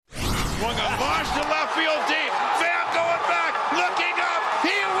Swung a launch to left field deep. Pham going back, looking up.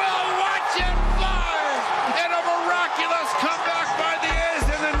 He will watch it fly. And a miraculous comeback by the A's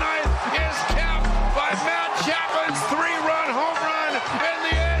in the ninth is capped by Matt Chapman's 3-run home run. And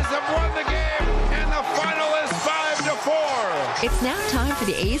the A's have won the game. And the final is 5-4. It's now time for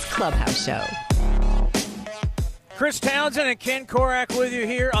the A's Clubhouse Show. Chris Townsend and Ken Korak with you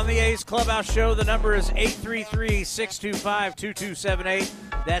here on the A's Clubhouse Show. The number is 833-625-2278.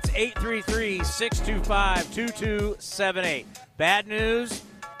 That's 833-625-2278. Bad news,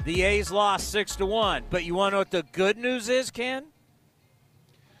 the A's lost 6-1. But you want to know what the good news is, Ken?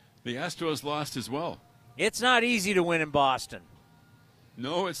 The Astros lost as well. It's not easy to win in Boston.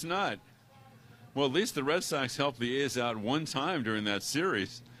 No, it's not. Well, at least the Red Sox helped the A's out one time during that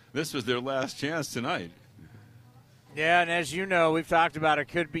series. This was their last chance tonight. Yeah, and as you know, we've talked about it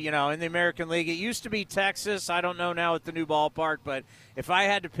could be, in the American League. It used to be Texas. I don't know now with the new ballpark, but if I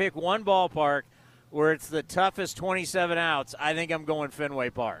had to pick one ballpark where it's the toughest 27 outs, I think I'm going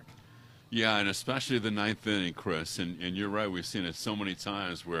Fenway Park. Yeah, and especially the ninth inning, Chris. And you're right, we've seen it so many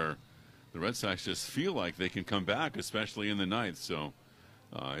times where the Red Sox just feel like they can come back, especially in the ninth. So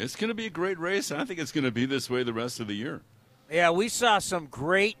it's going to be a great race. I think it's going to be this way the rest of the year. Yeah, we saw some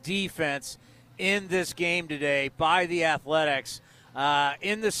great defense in this game today by the Athletics.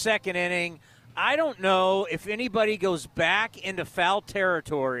 In the second inning, I don't know if anybody goes back into foul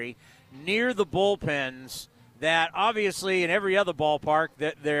territory near the bullpens. That obviously in every other ballpark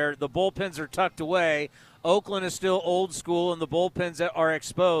that the bullpens are tucked away. Oakland is still old school and the bullpens are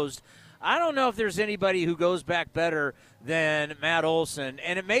exposed. I don't know if there's anybody who goes back better than Matt Olson.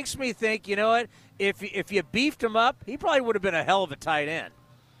 And it makes me think, you know what, if you beefed him up, he probably would have been a hell of a tight end.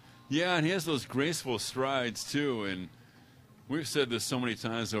 Yeah, and he has those graceful strides, too. And we've said this so many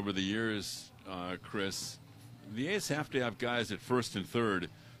times over the years, Chris. The A's have to have guys at first and third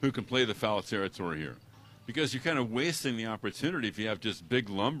who can play the foul territory here. Because you're kind of wasting the opportunity if you have just big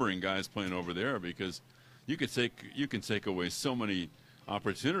lumbering guys playing over there, because you can take away so many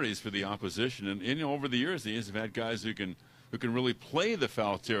opportunities for the opposition. And over the years, the A's have had guys who can really play the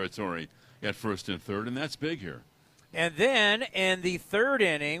foul territory at first and third, and that's big here. And then in the third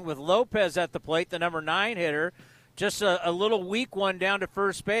inning, with Lopez at the plate, the number 9 hitter, just a little weak one down to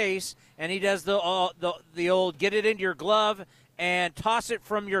first base, and he does the old get it into your glove and toss it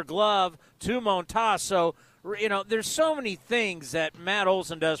from your glove to Montas. So, there's so many things that Matt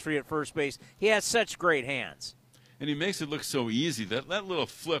Olson does for you at first base. He has such great hands. And he makes it look so easy. That little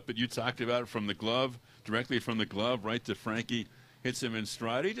flip that you talked about from the glove, directly from the glove right to Frankie, hits him in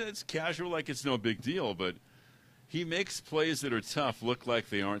stride. It's casual, like it's no big deal, but he makes plays that are tough look like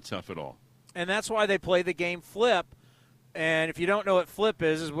they aren't tough at all. And that's why they play the game flip. And if you don't know what flip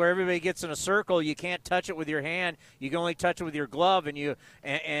is where everybody gets in a circle. You can't touch it with your hand. You can only touch it with your glove. And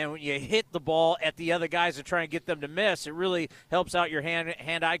when you hit the ball at the other guys and try and get them to miss, it really helps out your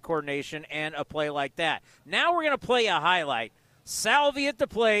hand-eye coordination and a play like that. Now we're going to play a highlight. Salvi at the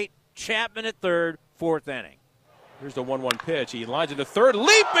plate, Chapman at third, fourth inning. Here's the 1-1 pitch. He lines into third.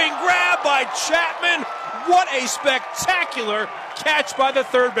 Leaping grab by Chapman. What a spectacular catch by the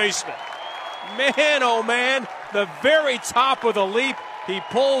third baseman. Man, oh man, the very top of the leap. He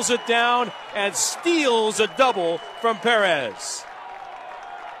pulls it down and steals a double from Perez.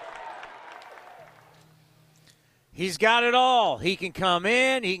 He's got it all. He can come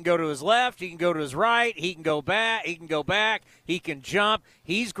in. He can go to his left. He can go to his right. He can go back. He can go back. He can jump.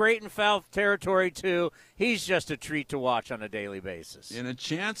 He's great in foul territory, too. He's just a treat to watch on a daily basis. And a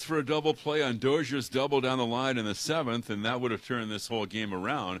chance for a double play on Dozier's double down the line in the seventh, and that would have turned this whole game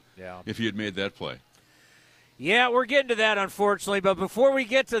around if he had made that play. Yeah, we're getting to that, unfortunately. But before we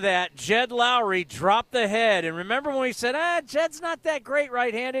get to that, Jed Lowrie dropped the head. And remember when we said, Jed's not that great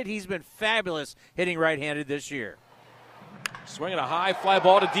right-handed? He's been fabulous hitting right-handed this year. Swinging a high fly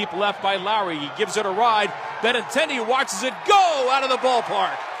ball to deep left by Lowrie. He gives it a ride. Benintendi watches it go out of the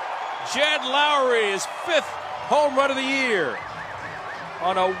ballpark. Jed Lowrie, his 5th home run of the year.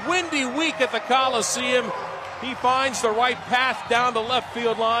 On a windy week at the Coliseum, he finds the right path down the left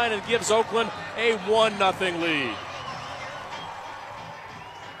field line and gives Oakland a 1-0 lead.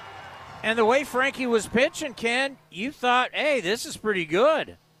 And the way Frankie was pitching, Ken, you thought, hey, this is pretty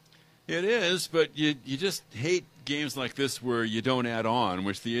good. It is, but you just hate games like this where you don't add on,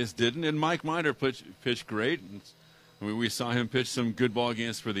 which the A's didn't. And Mike Minor pitched great. We saw him pitch some good ball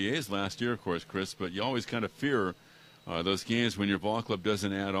games for the A's last year, of course, Chris, but you always kind of fear those games when your ball club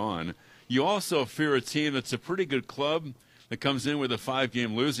doesn't add on. You also fear a team that's a pretty good club that comes in with a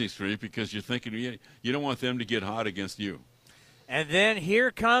 5-game losing streak because you're thinking you don't want them to get hot against you. And then here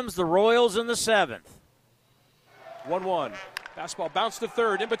comes the Royals in the 7th. 1-1. Fastball bounced to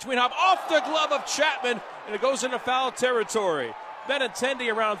third, in between hop, off the glove of Chapman, and it goes into foul territory.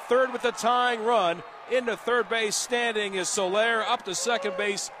 Benintendi around third with the tying run. Into third base standing is Soler. Up to second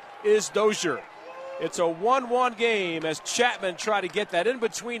base is Dozier. It's a 1-1 game as Chapman tried to get that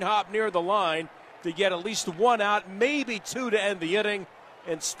in-between hop near the line to get at least one out, maybe two to end the inning.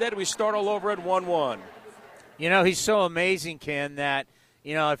 Instead, we start all over at 1-1. You know, he's so amazing, Ken, that,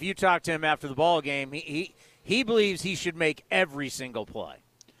 you know, if you talk to him after the ball game, he believes he should make every single play.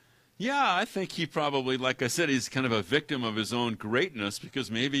 Yeah, I think he probably, like I said, he's kind of a victim of his own greatness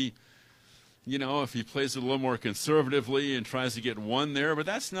because maybe, you know, if he plays a little more conservatively and tries to get one there, but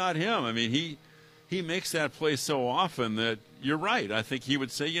that's not him. I mean, he makes that play so often that you're right. I think he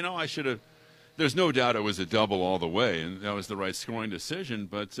would say, you know, I should have. There's no doubt it was a double all the way, and that was the right scoring decision.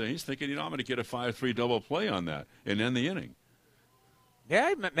 But he's thinking, you know, I'm going to get a 5-3 double play on that and end the inning.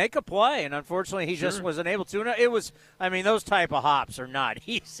 Yeah, make a play, and unfortunately he just wasn't able to. It was, I mean, those type of hops are not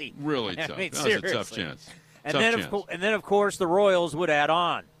easy. Really tough. I mean, that was a tough chance. And then, of course, the Royals would add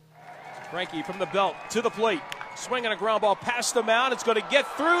on. Frankie from the belt to the plate. Swinging a ground ball past the mound. It's going to get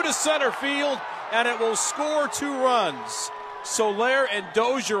through to center field, and it will score 2 runs. Soler and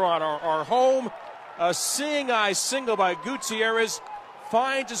Dozier on our home. A seeing-eye single by Gutierrez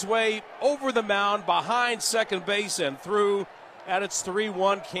finds his way over the mound behind second base and through, and it's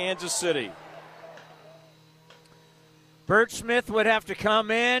 3-1 Kansas City. Bert Smith would have to come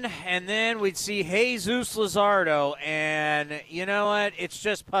in, and then we'd see Jesus Luzardo. And you know what? It's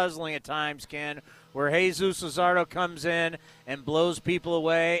just puzzling at times, Ken, where Jesus Luzardo comes in and blows people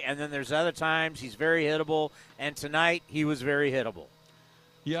away, and then there's other times he's very hittable, and tonight he was very hittable.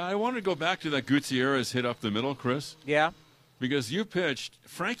 Yeah, I want to go back to that Gutierrez hit up the middle, Chris. Yeah. Because you pitched,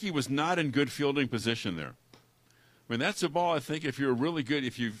 Frankie was not in good fielding position there. I mean, that's a ball, I think, if you're really good,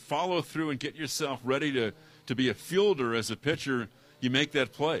 if you follow through and get yourself ready to be a fielder as a pitcher, you make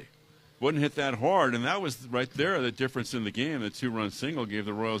that play. Wouldn't hit that hard, and that was right there the difference in the game. The 2-run single gave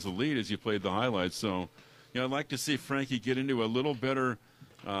the Royals the lead as you played the highlights. So, you know, I'd like to see Frankie get into a little better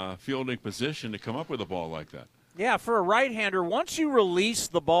fielding position to come up with a ball like that. Yeah, for a right-hander, once you release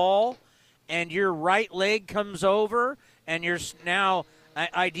the ball and your right leg comes over and you're now –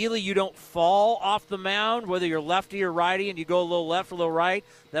 ideally, you don't fall off the mound, whether you're lefty or righty, and you go a little left or a little right,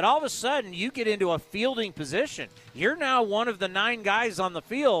 that all of a sudden you get into a fielding position. You're now one of the 9 guys on the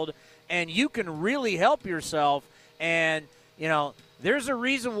field, and you can really help yourself. And, you know, there's a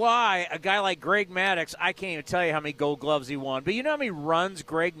reason why a guy like Greg Maddux, I can't even tell you how many Gold Gloves he won, but you know how many runs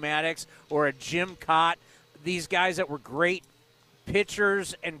Greg Maddux or a Jim Cott, these guys that were great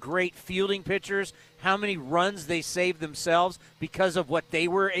pitchers and great fielding pitchers, how many runs they saved themselves because of what they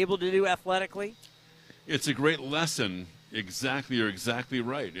were able to do athletically? It's a great lesson. You're exactly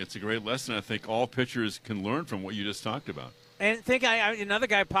right. It's a great lesson I think all pitchers can learn from what you just talked about. And another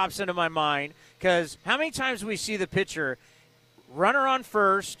guy pops into my mind, because how many times we see the pitcher, runner on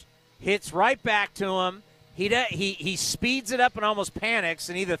first, hits right back to him, he speeds it up and almost panics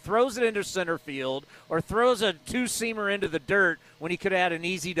and either throws it into center field or throws a 2-seamer into the dirt when he could have had an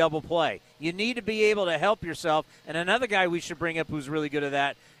easy double play. You need to be able to help yourself. And another guy we should bring up who's really good at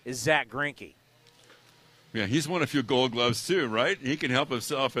that is Zach Greinke. Yeah, he's won a few Gold Gloves too, right? He can help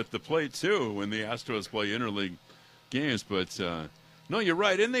himself at the plate too when the Astros play interleague games. But no, you're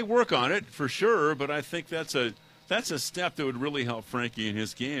right, and they work on it for sure. But I think that's a step that would really help Frankie in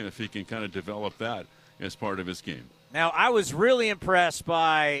his game if he can kind of develop that as part of his game. Now, I was really impressed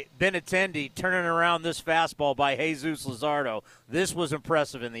by Benintendi turning around this fastball by Jesus Luzardo. This was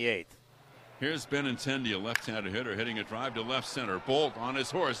impressive in the 8th. Here's Benintendi, a left-handed hitter, hitting a drive to left center. Bolt on his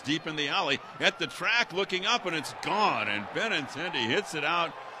horse, deep in the alley, at the track, looking up, and it's gone. And Benintendi hits it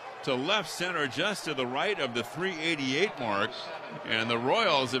out to left center, just to the right of the 388 mark. And the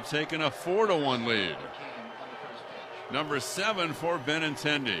Royals have taken a 4-1 lead. Number 7 for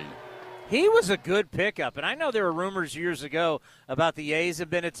Benintendi. He was a good pickup, and I know there were rumors years ago about the A's of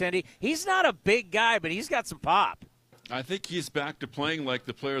Benintendi. He's not a big guy, but he's got some pop. I think he's back to playing like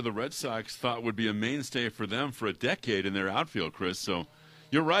the player the Red Sox thought would be a mainstay for them for a decade in their outfield, Chris. So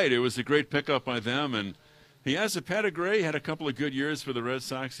you're right. It was a great pickup by them, and he has a pedigree. He had a couple of good years for the Red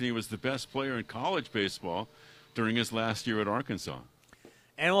Sox, and he was the best player in college baseball during his last year at Arkansas.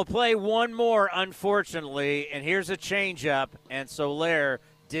 And we'll play one more, unfortunately, and here's a changeup, and Soler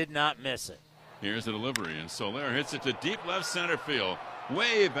did not miss it. Here's the delivery, and Soler hits it to deep left center field,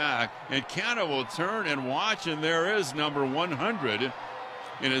 way back, and Canha will turn and watch, and there is number 100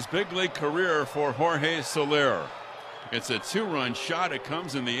 in his big league career for Jorge Soler. It's a 2-run shot. It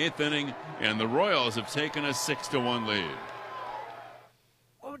comes in the 8th inning, and the Royals have taken a 6-1 lead.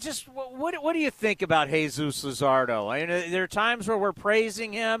 just what do you think about Jesus Luzardo? I mean, there are times where we're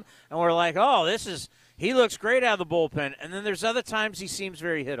praising him and we're like, oh, he looks great out of the bullpen. And then there's other times he seems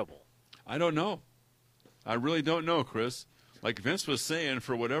very hittable. I don't know. I really don't know, Chris. Like Vince was saying,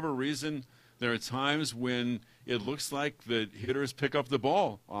 for whatever reason, there are times when it looks like the hitters pick up the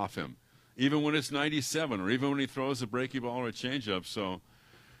ball off him, even when it's 97 or even when he throws a breaky ball or a changeup. So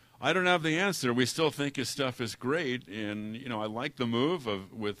I don't have the answer. We still think his stuff is great, and I like the move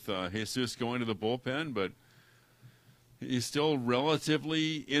with Jesus going to the bullpen, but he's still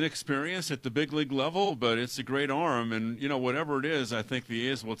relatively inexperienced at the big league level. But it's a great arm, and whatever it is, I think the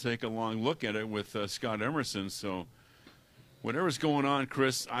A's will take a long look at it with Scott Emerson. So whatever's going on,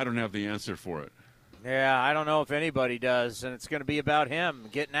 Chris, I don't have the answer for it. Yeah, I don't know if anybody does, and it's going to be about him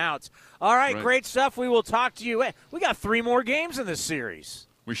getting outs. All right, great stuff. We will talk to you. We got 3 more games in this series.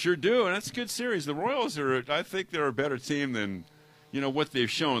 We sure do, and that's a good series. The Royals I think they're a better team than, what they've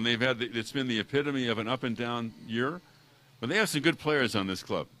shown. It's been the epitome of an up and down year, but they have some good players on this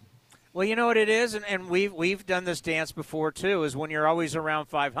club. Well, you know what it is, and we've done this dance before too. Is when you're always around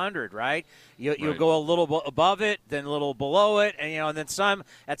 500, right? You'll go a little above it, then a little below it, and then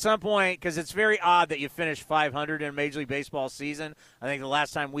at some point, because it's very odd that you finish 500 in a Major League Baseball season. I think the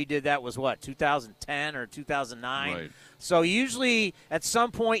last time we did that was 2010 or 2009. Right. So usually at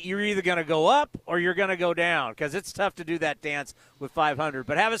some point you're either going to go up or you're going to go down because it's tough to do that dance with 500.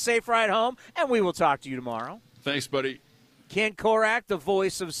 But have a safe ride home, and we will talk to you tomorrow. Thanks, buddy. Ken Korak, the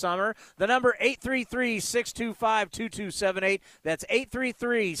voice of summer. The number 833-625-2278. That's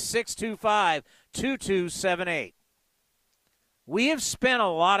 833-625-2278. We have spent a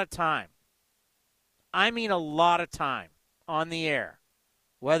lot of time, I mean a lot of time, on the air,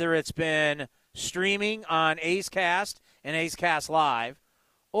 whether it's been streaming on A's Cast and A's Cast Live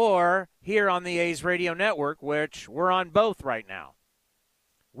or here on the A's Radio Network, which we're on both right now.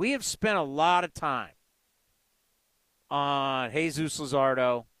 We have spent a lot of time on Jesus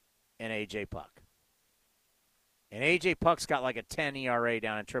Luzardo and A.J. Puck. And A.J. Puck's got like a 10 ERA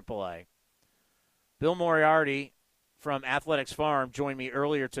down in AAA. Bill Moriarty from Athletics Farm joined me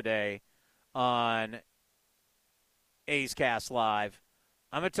earlier today on A's Cast Live.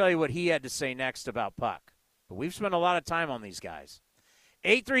 I'm going to tell you what he had to say next about Puck. But we've spent a lot of time on these guys.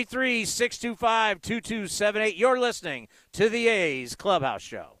 833-625-2278. You're listening to the A's Clubhouse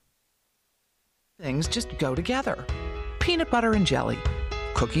Show. Things just go together. Peanut butter and jelly,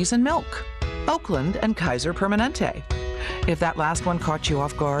 cookies and milk, Oakland and Kaiser Permanente. If that last one caught you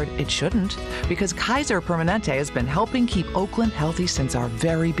off guard, it shouldn't, because Kaiser Permanente has been helping keep Oakland healthy since our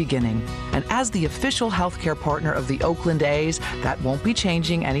very beginning. And as the official healthcare partner of the Oakland A's, that won't be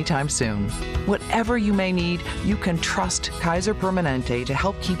changing anytime soon. Whatever you may need, you can trust Kaiser Permanente to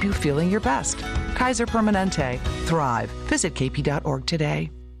help keep you feeling your best. Kaiser Permanente. Thrive. Visit kp.org today.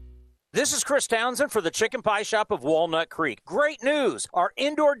 This is Chris Townsend for the Chicken Pie Shop of Walnut Creek. Great news! Our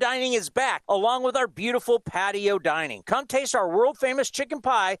indoor dining is back, along with our beautiful patio dining. Come taste our world-famous chicken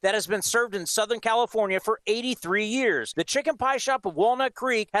pie that has been served in Southern California for 83 years. The Chicken Pie Shop of Walnut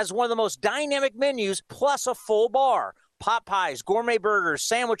Creek has one of the most dynamic menus, plus a full bar. Pot pies, gourmet burgers,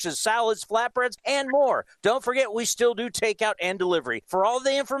 sandwiches, salads, flatbreads, and more. Don't forget, we still do takeout and delivery. For all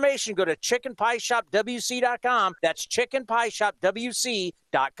the information, go to chickenpieshopwc.com. That's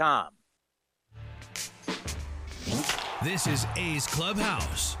chickenpieshopwc.com. This is A's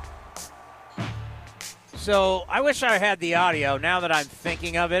Clubhouse. So I wish I had the audio. Now that I'm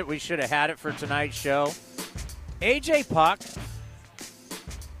thinking of it, we should have had it for tonight's show. A.J. Puck,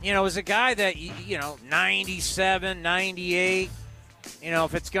 is a guy that, 97, 98,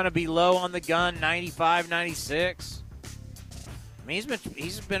 if it's going to be low on the gun, 95, 96. I mean,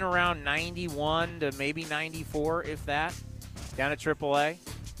 he's been around 91 to maybe 94, if that, down at AAA.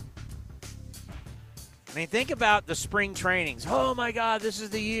 I mean, think about the spring trainings. Oh, my God, this is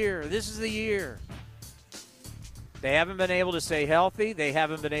the year. This is the year. They haven't been able to stay healthy. They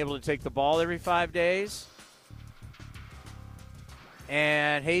haven't been able to take the ball every 5 days.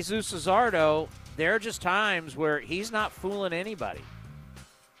 And Jesus Luzardo, there are just times where he's not fooling anybody.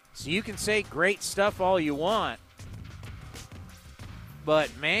 So you can say great stuff all you want.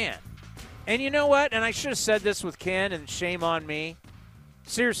 But, man. And you know what? And I should have said this with Ken, and shame on me.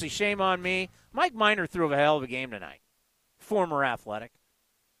 Seriously, shame on me. Mike Minor threw a hell of a game tonight. Former Athletic.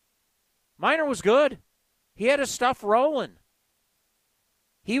 Minor was good. He had his stuff rolling.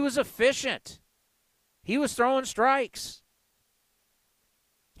 He was efficient. He was throwing strikes.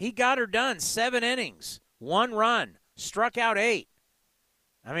 He got her done. 7 innings, 1 run, struck out 8.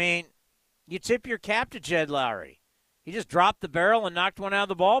 I mean, you tip your cap to Jed Lowry. He just dropped the barrel and knocked one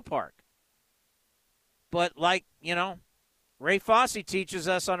out of the ballpark. But like Ray Fosse teaches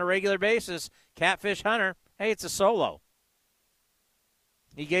us on a regular basis, Catfish Hunter, hey, it's a solo.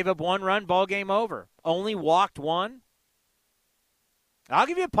 He gave up 1 run, ball game over. Only walked 1. I'll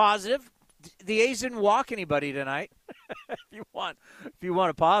give you a positive. The A's didn't walk anybody tonight. if you want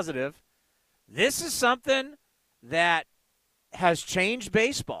a positive. This is something that has changed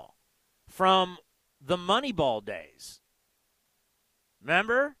baseball from the Moneyball days.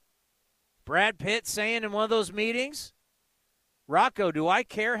 Remember Brad Pitt saying in one of those meetings, Rocco, do I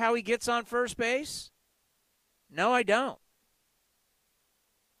care how he gets on first base? No, I don't.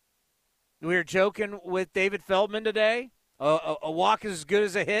 We were joking with David Feldman today. A walk is as good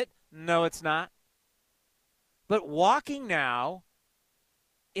as a hit. No, it's not. But walking now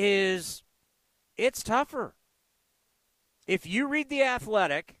it's tougher. If you read The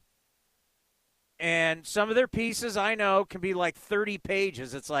Athletic, and some of their pieces I know can be like 30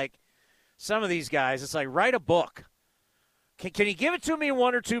 pages. It's like some of these guys, it's like write a book. Can you give it to me in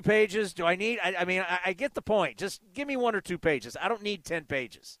 1 or 2 pages? Do I need – I get the point. Just give me 1 or 2 pages. I don't need 10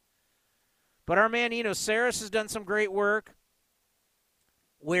 pages. But our man, Saris has done some great work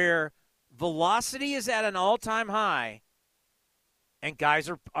where velocity is at an all-time high, and guys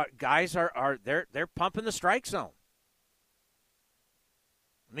are pumping the strike zone.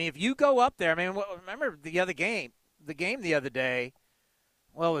 I mean, if you go up there, remember the game the other day,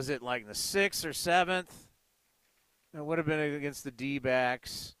 what was it, like in the 6th or 7th? It would have been against the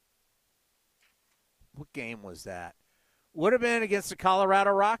D-backs. What game was that? Would have been against the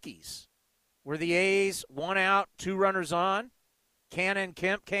Colorado Rockies, where the A's 1 out, 2 runners on. Canna and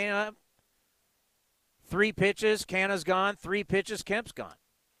Kemp came up. 3 pitches, Canna's gone. 3 pitches, Kemp's gone.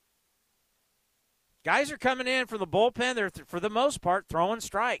 Guys are coming in from the bullpen. They're, for the most part, throwing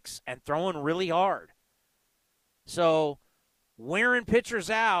strikes and throwing really hard. So wearing pitchers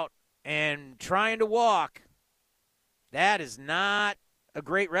out and trying to walk, that is not a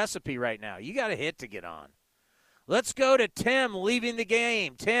great recipe right now. You got to hit to get on. Let's go to Tim leaving the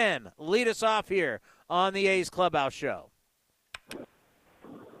game. Tim, lead us off here on the A's Clubhouse Show.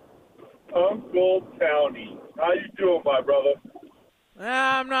 Uncle Townie, how you doing, my brother?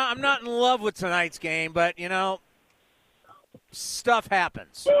 I'm not in love with tonight's game, but, stuff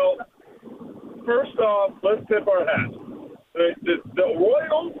happens. Well, first off, let's tip our hats. The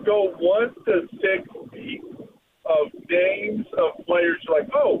Royals go 1 to 6 deep of names of players like,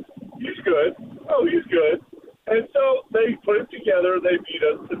 oh, he's good. Oh, he's good. And so they put it together. They beat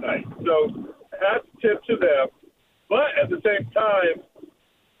us tonight. So hats tip to them. But at the same time,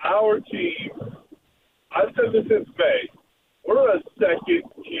 our team, I've said this since May, we're a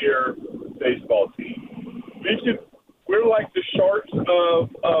second-tier baseball team. We're like the Sharks of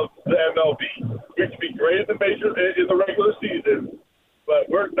the MLB. We can be great in the regular season, but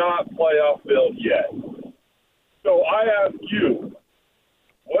we're not playoff built yet. So I ask you,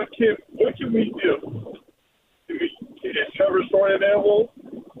 what can we do? Is Trevor Story available?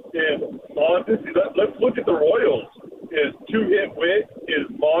 Is Mondesi? Let's look at the Royals. Is 2-hit Witt? Is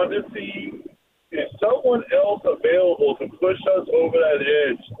Mondesi? Is someone else available to push us over that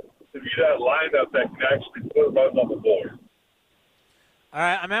edge to be that lineup that can actually put runs on the board? All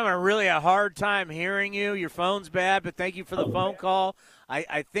right, I'm having really a hard time hearing you. Your phone's bad, but thank you for the phone call.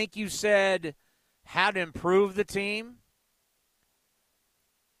 I think you said how to improve the team.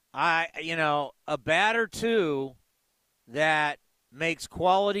 A bat or two that makes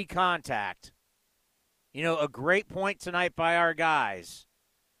quality contact. A great point tonight by our guys.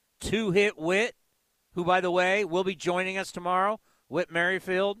 2-hit Witt, who, by the way, will be joining us tomorrow. Whit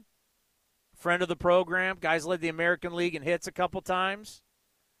Merrifield, friend of the program. Guys led the American League in hits a couple times.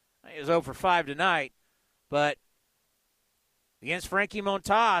 He was 0 for 5 tonight. But against Frankie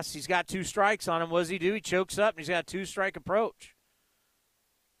Montas, he's got 2 strikes on him. What does he do? He chokes up, and he's got a 2-strike approach.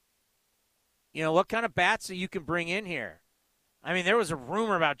 What kind of bats that you can bring in here? There was a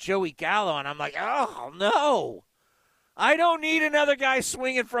rumor about Joey Gallo, and I'm like, oh, no. I don't need another guy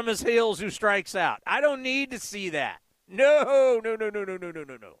swinging from his heels who strikes out. I don't need to see that. No.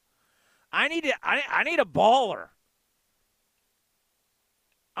 I need a baller.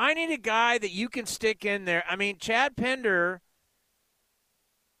 I need a guy that you can stick in there. Chad Pinder,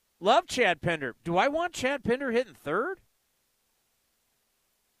 love Chad Pinder. Do I want Chad Pinder hitting third?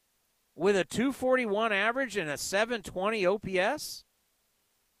 With a 241 average and a 720 OPS?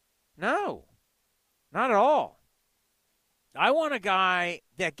 No, not at all. I want a guy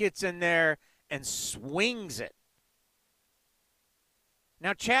that gets in there and swings it.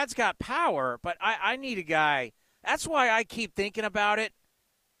 Now, Chad's got power, but I need a guy. That's why I keep thinking about it.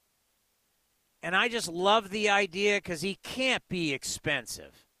 And I just love the idea because he can't be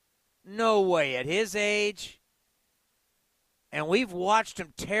expensive. No way. At his age, And we've watched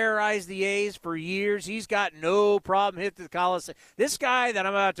him terrorize the A's for years. He's got no problem hitting the Coliseum. This guy that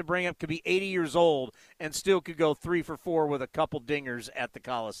I'm about to bring up could be 80 years old and still could go 3 for 4 with a couple dingers at the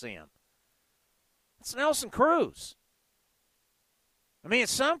Coliseum. It's Nelson Cruz. I mean, at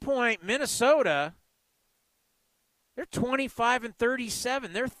some point, Minnesota, they're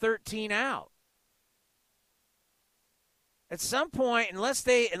 25-37. They're 13 out. At some point, unless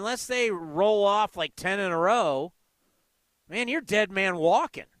they roll off like 10 in a row, man, you're dead man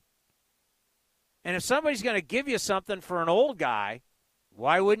walking. And if somebody's going to give you something for an old guy,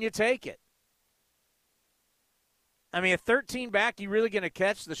 why wouldn't you take it? I mean, a 13 back, you really going to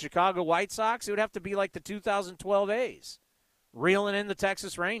catch the Chicago White Sox? It would have to be like the 2012 A's, reeling in the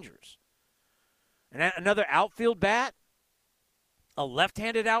Texas Rangers. And another outfield bat, a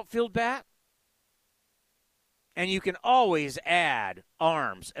left-handed outfield bat, and you can always add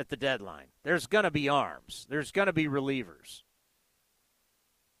arms at the deadline. There's going to be arms. There's going to be relievers.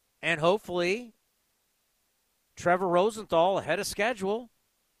 And hopefully, Trevor Rosenthal, ahead of schedule,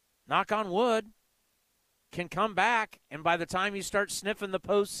 knock on wood, can come back. And by the time you start sniffing the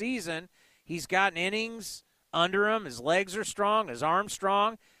postseason, he's got innings under him. His legs are strong, his arm's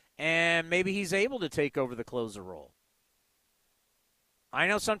strong, and maybe he's able to take over the closer role. I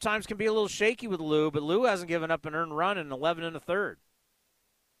know sometimes can be a little shaky with Lou, but Lou hasn't given up an earned run in 11 1/3.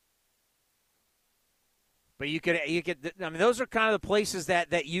 But you could. I mean, those are kind of the places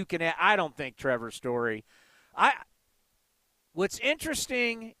that you can. I don't think Trevor Story. What's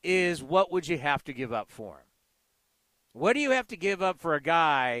interesting is what would you have to give up for him? What do you have to give up for a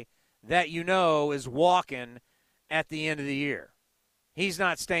guy that you know is walking at the end of the year? He's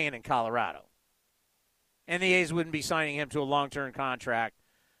not staying in Colorado. And the A's wouldn't be signing him to a long-term contract.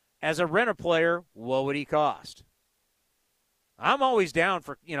 As a renter player, what would he cost? I'm always down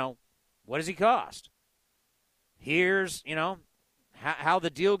for, what does he cost? Here's, how the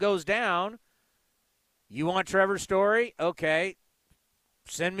deal goes down. You want Trevor Story? Okay.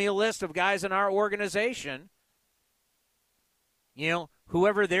 Send me a list of guys in our organization.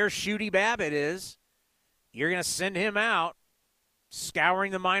 Whoever their Shooty Babbitt is, you're going to send him out,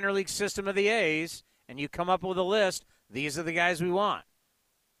 scouring the minor league system of the A's, and you come up with a list, these are the guys we want.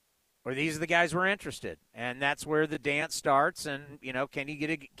 Or these are the guys we're interested. And that's where the dance starts, and, can you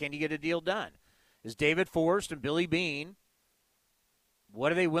get a deal done? Is David Forst and Billy Beane, what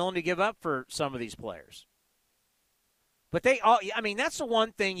are they willing to give up for some of these players? But that's the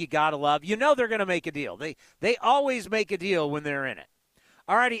one thing you got to love. They're going to make a deal. They always make a deal when they're in it.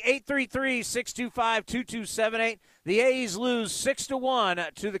 All righty, 833-625-2278. The A's lose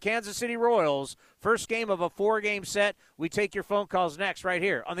 6-1 to the Kansas City Royals. First game of a 4-game set. We take your phone calls next right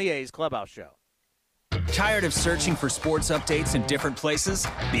here on the A's Clubhouse Show. Tired of searching for sports updates in different places?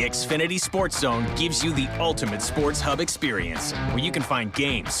 The Xfinity Sports Zone gives you the ultimate sports hub experience, where you can find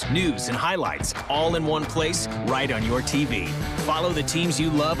games, news, and highlights all in one place right on your TV. Follow the teams you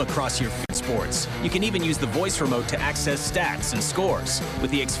love across your sports. You can even use the voice remote to access stats and scores.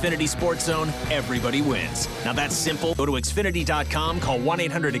 With the Xfinity Sports Zone, everybody wins. Now that's simple. Go to Xfinity.com, call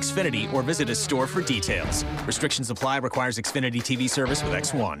 1-800-XFINITY, or visit a store for details. Restrictions apply. Requires Xfinity TV service with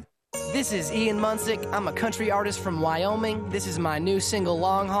X1. This is Ian Munsick. I'm a country artist from Wyoming. This is my new single,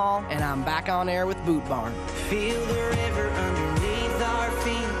 Long Haul, and I'm back on air with Boot Barn. Feel the river underneath our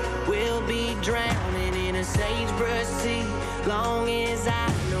feet. We'll be drowning in a sagebrush sea. Long as I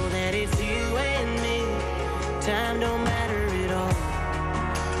know that it's you and me, time don't matter at all.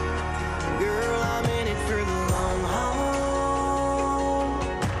 Girl, I'm in it for the long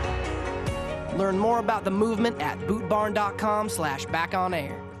haul. Learn more about the movement at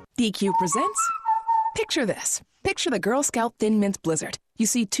bootbarn.com/backonair. DQ presents. Picture this. Picture the Girl Scout Thin Mints Blizzard. You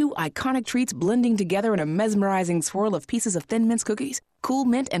see two iconic treats blending together in a mesmerizing swirl of pieces of Thin Mints cookies, Cool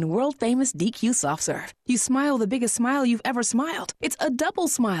Mint, and world-famous DQ Soft Serve. You smile the biggest smile you've ever smiled. It's a double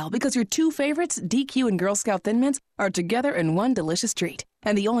smile because your two favorites, DQ and Girl Scout Thin Mints, are together in one delicious treat.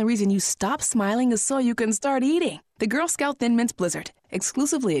 And the only reason you stop smiling is so you can start eating. The Girl Scout Thin Mints Blizzard,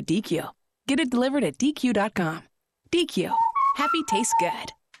 exclusively at DQ. Get it delivered at DQ.com. DQ. Happy tastes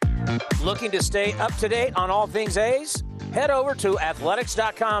good. Looking to stay up to date on all things A's? Head over to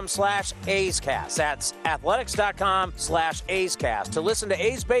athletics.com/A'sCast. That's athletics.com/A'sCast to listen to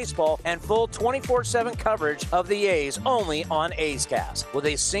A's baseball and full 24/7 coverage of the A's only on A's Cast. With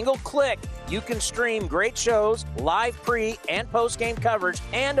a single click, you can stream great shows, live pre- and post-game coverage,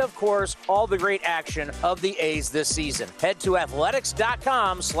 and, of course, all the great action of the A's this season. Head to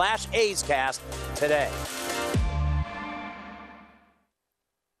athletics.com/A'sCast today.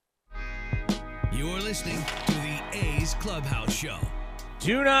 You're listening to the A's Clubhouse Show.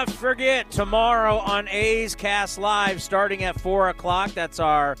 Do not forget, tomorrow on A's Cast Live, starting at 4 o'clock, that's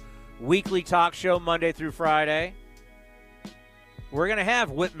our weekly talk show Monday through Friday. We're going to have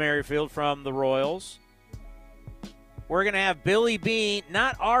Whit Merrifield from the Royals. We're going to have Billy Beane,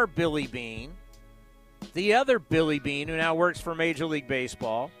 not our Billy Beane, the other Billy Beane who now works for Major League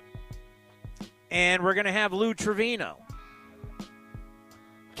Baseball. And we're going to have Lou Trevino.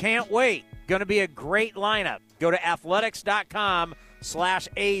 Can't wait. Going to be a great lineup. Go to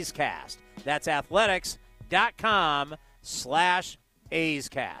athletics.com/A'sCast. That's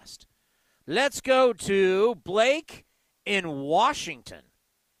athletics.com/A'sCast. Let's go to Blake in Washington.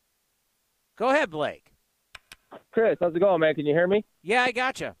 Go ahead, Blake. Chris, how's it going, man? Can you hear me? Yeah, I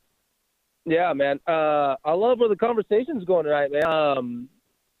gotcha. Yeah, man. I love where the conversation's going tonight, man.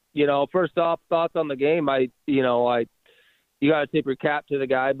 First off, thoughts on the game. You got to tip your cap to the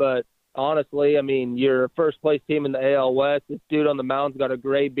guy, but honestly, I mean, you're a first-place team in the AL West. This dude on the mound's got a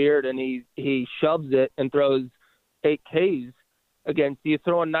gray beard, and he shoves it and throws 8 Ks against you,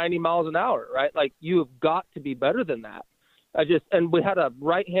 throwing 90 miles an hour, right? Like, you have got to be better than that. And we had a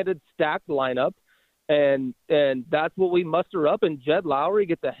right-handed stacked lineup, and that's what we muster up, and Jed Lowry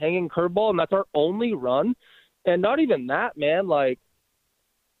gets a hanging curveball, and that's our only run. And not even that, man. Like,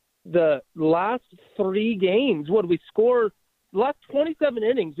 the last 3 games, what did we score? The last 27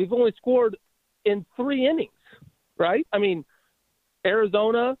 innings, we've only scored in 3 innings, right? I mean,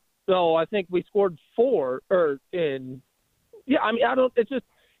 Arizona, I think we scored 4. It's just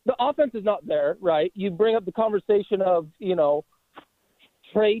the offense is not there, right? You bring up the conversation of,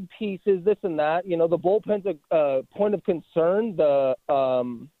 trade pieces, this and that. The bullpen's a point of concern. The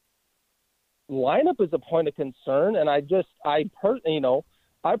lineup is a point of concern, and I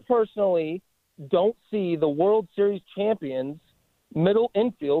personally don't see the World Series champions middle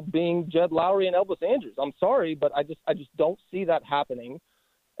infield being Jed Lowry and Elvis Andrus. I'm sorry, but I just don't see that happening.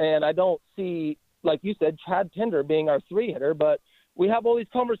 And I don't see, like you said, Chad Pinder being our 3-hitter, but we have all these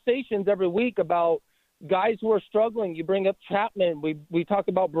conversations every week about guys who are struggling. You bring up Chapman. We talk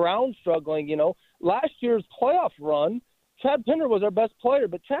about Brown struggling. Last year's playoff run, Chad Pinder was our best player,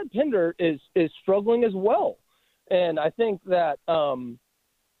 but Chad Pinder is struggling as well. And I think that,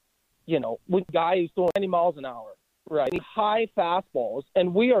 with guys throwing 90 miles an hour, right, high fastballs,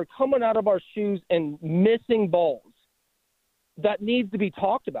 and we are coming out of our shoes and missing balls, that needs to be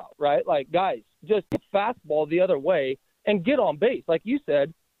talked about, right? Like, guys, just fastball the other way and get on base. Like you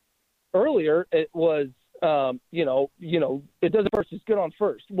said earlier, it was, it doesn't first, just get on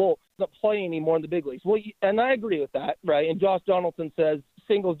first. Well, it doesn't play anymore in the big leagues. Well, and I agree with that, right? And Josh Donaldson says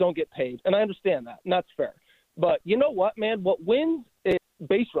singles don't get paid, and I understand that, and that's fair. But you know what, man? What wins is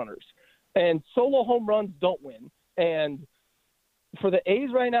base runners, and solo home runs don't win. And for the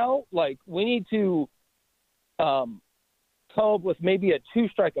A's right now, like, we need to come up with maybe a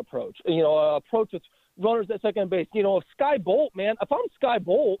 2-strike approach, an approach with runners at second base. If Sky Bolt, man, if I'm Sky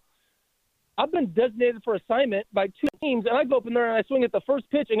Bolt, I've been designated for assignment by 2 teams, and I go up in there and I swing at the first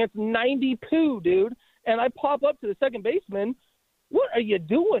pitch against 90 poo, dude, and I pop up to the second baseman. What are you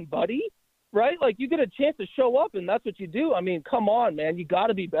doing, buddy? Right? Like, you get a chance to show up, and that's what you do. I mean, come on, man. You got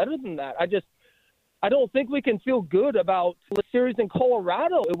to be better than that. I don't think we can feel good about the series in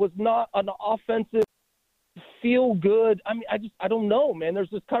Colorado. It was not an offensive feel good. I mean, I don't know, man. There's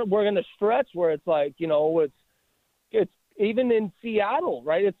this kind of, we're in a stretch where it's like, it's even in Seattle,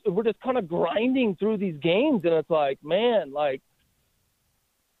 right? We're just kind of grinding through these games, and it's like, man, like,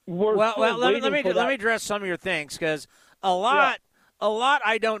 let me address some of your things, because a lot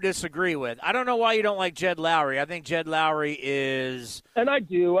I don't disagree with. I don't know why you don't like Jed Lowry. I think Jed Lowry is, and I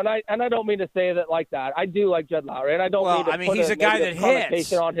do, and I don't mean to say that like that. I do like Jed Lowry, and I don't mean to put he's a guy that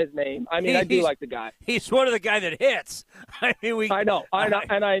hits on his name. I mean, I do like the guy. He's one of the guys that hits. I mean, I know.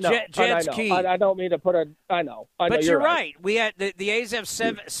 Jed's key. I don't mean to put a. I know. But you're right. We had the A's have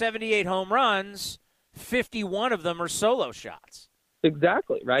 78 home runs. 51 of them are solo shots.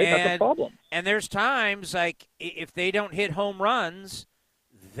 Exactly, right? That's a problem. And there's times, like, if they don't hit home runs,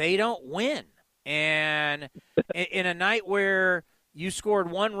 they don't win. And in a night where you scored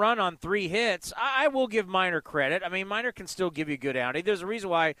 1 run on 3 hits, I will give Minor credit. I mean, Minor can still give you good outing. There's a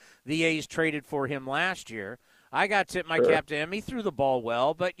reason why the A's traded for him last year. I got to tip my cap to him. He threw the ball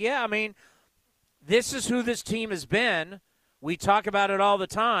well. But, yeah, I mean, this is who this team has been. We talk about it all the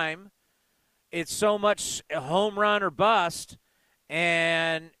time. It's so much home run or bust.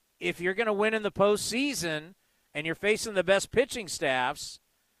 And if you're going to win in the postseason and you're facing the best pitching staffs,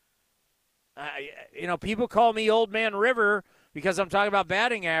 people call me Old Man River because I'm talking about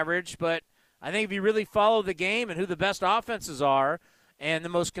batting average, but I think if you really follow the game and who the best offenses are and the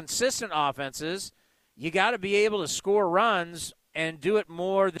most consistent offenses, you got to be able to score runs and do it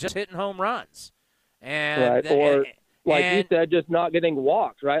more than just hitting home runs. And right. Or you said, just not getting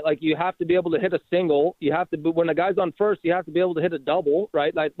walks, right? Like you have to be able to hit a single. You have to, when a guy's on first, you have to be able to hit a double,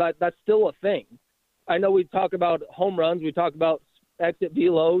 right? Like that's still a thing. I know we talk about home runs, we talk about exit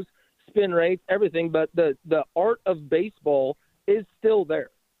velos, spin rates, everything, but the art of baseball is still there.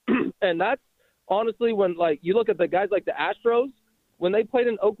 And that's honestly when, like, you look at the guys like the Astros, when they played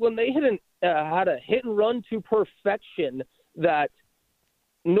in Oakland, they had a hit and run to perfection that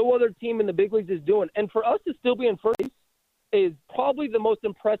no other team in the big leagues is doing. And for us to still be in first place is probably the most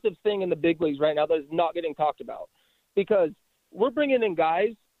impressive thing in the big leagues right now that is not getting talked about, because we're bringing in guys.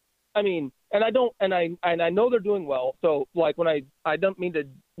 I mean, and I know they're doing well. So like when I don't mean to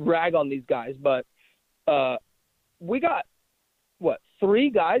rag on these guys, but we got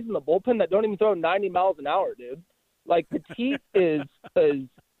 3 guys in the bullpen that don't even throw 90 miles an hour, dude. Like Petit is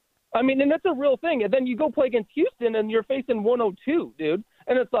I mean, and that's a real thing. And then you go play against Houston and you're facing 102, dude.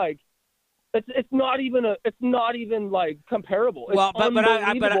 And it's like it's not even like comparable. It's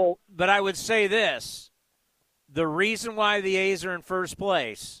well, but I would say this: the reason why the A's are in first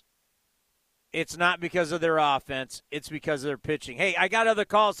place, it's not because of their offense. It's because of their pitching. Hey, I got other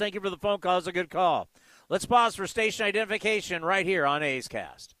calls. Thank you for the phone call. It's a good call. Let's pause for station identification right here on A's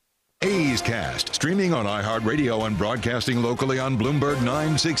Cast. A's Cast, streaming on iHeartRadio and broadcasting locally on Bloomberg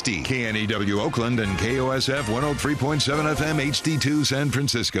 960, KNEW Oakland, and KOSF 103.7 FM HD2 San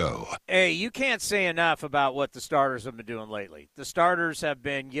Francisco. Hey, you can't say enough about what the starters have been doing lately. The starters have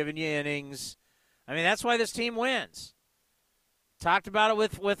been giving you innings. I mean, that's why this team wins. Talked about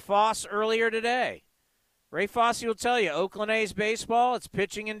it with Foss earlier today. Ray Fosse will tell you, Oakland A's baseball, it's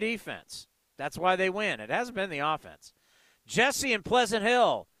pitching and defense. That's why they win. It hasn't been the offense. Jesse in Pleasant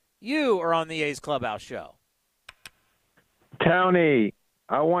Hill, you are on the A's Clubhouse Show. Townie,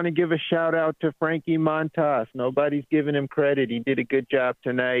 I want to give a shout-out to Frankie Montas. Nobody's giving him credit. He did a good job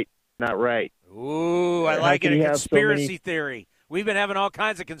tonight. Not right. Ooh, I like it. A conspiracy theory. We've been having all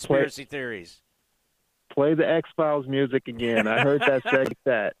kinds of conspiracy theories. Play the X-Files music again. I heard that segment.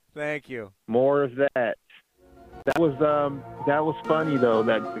 That. Thank you. More of that. That was funny, though,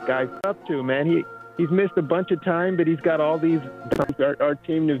 that the guy's up to, man. He's missed a bunch of time, but he's got all these our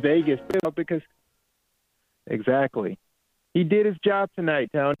team to Vegas because exactly. He did his job tonight.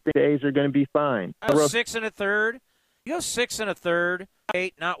 Town A's are going to be fine. I go 6 1/3. You go 6 1/3.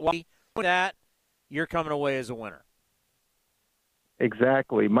 8, not 1. That you're coming away as a winner.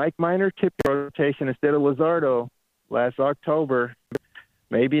 Exactly. Mike Minor tipped rotation instead of Luzardo last October.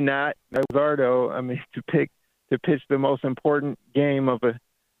 Maybe not Luzardo. I mean, to pitch the most important game of a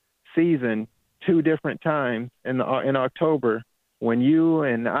season 2 different times in October, when you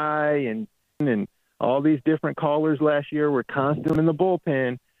and I and all these different callers last year were constantly in the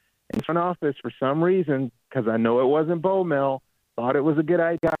bullpen in front office for some reason, because I know it wasn't Bomel, thought it was a good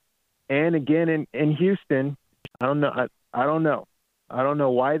idea. And again in Houston, I don't know. I don't know. I don't know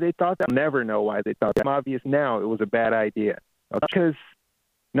why they thought that. I'll never know why they thought that. It's obvious now it was a bad idea. Because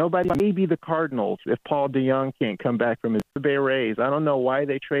maybe the Cardinals, if Paul DeJong can't come back from his Bay Rays. I don't know why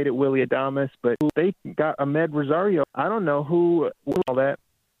they traded Willie Adames, but they got Ahmed Rosario. I don't know who all that.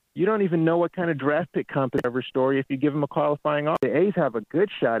 You don't even know what kind of draft pick comp is ever story if you give him a qualifying offer. The A's have a good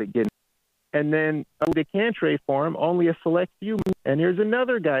shot at getting him. And then they can trade for him, only a select few. And here's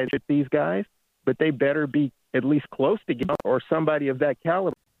another guy with these guys, but they better be at least close to getting or somebody of that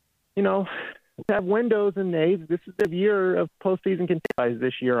caliber. You know, have windows in the A's. This is the year of postseason contenders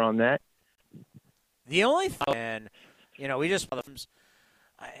this year on that. The only thing, and, you know, I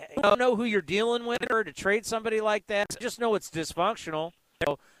don't know who you're dealing with or to trade somebody like that. I just know it's dysfunctional.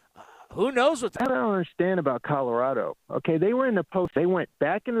 So, who knows what? I don't understand about Colorado. Okay, they were in the post. They went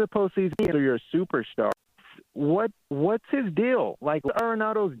back into the postseason. So you're a superstar. What's his deal? Like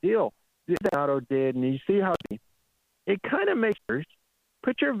Arenado's deal? Arenado did, and you see how it kind of makes sense.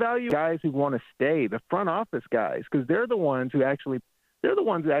 Put your value guys who want to stay, the front office guys, because they're the ones who actually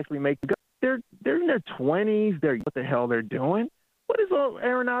make the go. They're in their 20s. They're what the hell they're doing. What is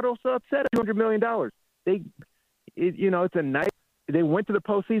Arenado so upset at? $200 million. It's a nice. They went to the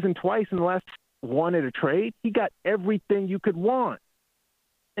postseason twice in the last wanted a trade. He got everything you could want,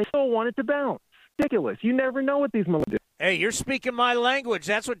 and still wanted to bounce. Ridiculous. You never know what these millennials do. Hey, you're speaking my language.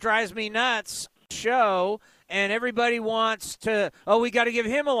 That's what drives me nuts. Show, and everybody wants to, we got to give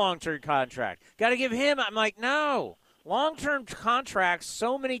him a long-term contract. Got to give him. I'm like, no. Long-term contracts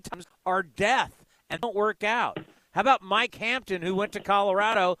so many times are death and don't work out. How about Mike Hampton, who went to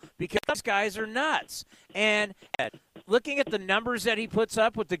Colorado because these guys are nuts? And looking at the numbers that he puts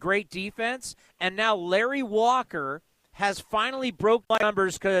up with the great defense, and now Larry Walker has finally broke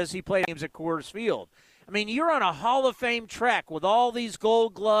numbers because he played games at Coors Field. I mean, you're on a Hall of Fame trek with all these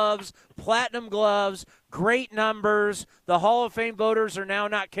gold gloves, platinum gloves, great numbers. The Hall of Fame voters are now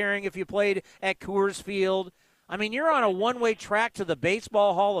not caring if you played at Coors Field. I mean, you're on a one-way track to the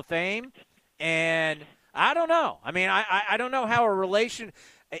Baseball Hall of Fame, and I don't know. I mean, I don't know how a relation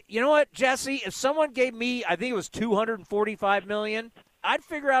 – you know what, Jesse? If someone gave me, I think it was $245 million, I'd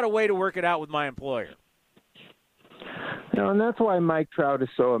figure out a way to work it out with my employer. And that's why Mike Trout is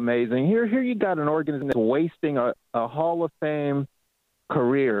so amazing. Here you got an organization that's wasting a Hall of Fame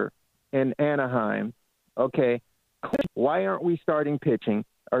career in Anaheim. Okay, why aren't we starting pitching?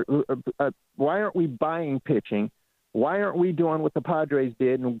 Or why aren't we buying pitching? Why aren't we doing what the Padres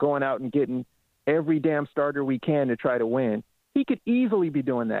did and going out and getting every damn starter we can to try to win? He could easily be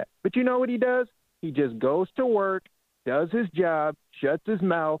doing that. But you know what he does? He just goes to work, does his job, shuts his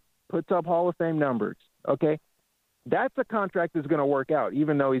mouth, puts up Hall of Fame numbers. Okay? That's a contract that's going to work out,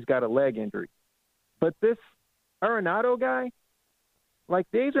 even though he's got a leg injury. But this Arenado guy, like,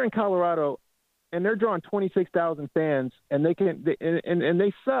 the A's are in Colorado, and they're drawing 26,000 fans, and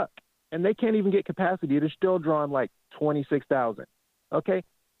they suck, and they can't even get capacity. They're still drawing like 26,000. Okay,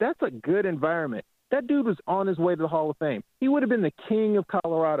 that's a good environment. That dude was on his way to the Hall of Fame. He would have been the king of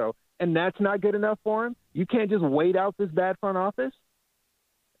Colorado, and that's not good enough for him. You can't just wait out this bad front office.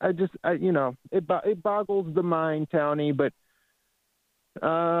 It boggles the mind, Townie. But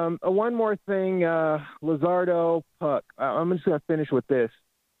one more thing, Luzardo, Puck. I'm just going to finish with this.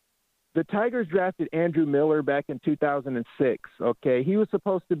 The Tigers drafted Andrew Miller back in 2006. Okay, he was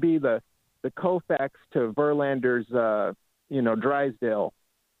supposed to be the Koufax to Verlander's, Drysdale,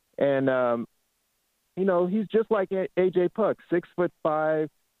 and he's just like AJ Puck, 6'5",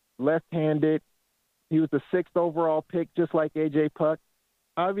 left-handed. He was the 6th overall pick, just like AJ Puck.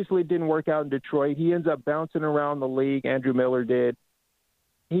 Obviously, it didn't work out in Detroit. He ends up bouncing around the league. Andrew Miller did.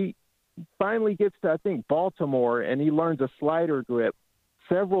 He finally gets to, I think, Baltimore, and he learns a slider grip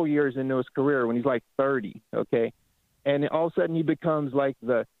several years into his career when he's like 30, okay? And all of a sudden he becomes like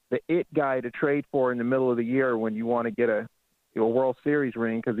the it guy to trade for in the middle of the year when you want to get a World Series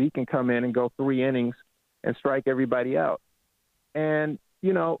ring, because he can come in and go 3 innings and strike everybody out. And,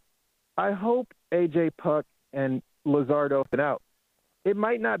 I hope A.J. Puck and Luzardo fit out. It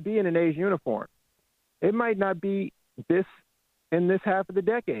might not be in an A's uniform. It might not be in this half of the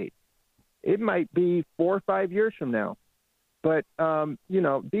decade. It might be 4 or 5 years from now. But,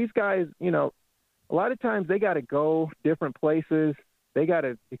 these guys, a lot of times they got to go different places. They got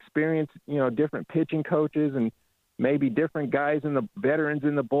to experience, different pitching coaches and maybe different guys and the veterans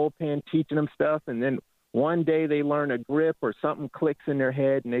in the bullpen teaching them stuff. And then one day they learn a grip or something clicks in their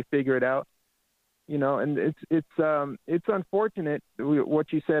head and they figure it out. And it's unfortunate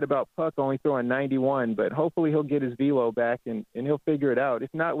what you said about Puck only throwing 91, but hopefully he'll get his velo back and he'll figure it out. If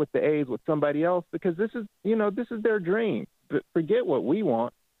not with the A's, with somebody else, because this is their dream. But forget what we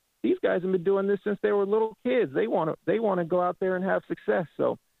want. These guys have been doing this since they were little kids. They want to go out there and have success.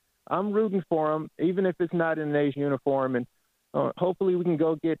 So I'm rooting for them, even if it's not in an A's uniform. And hopefully we can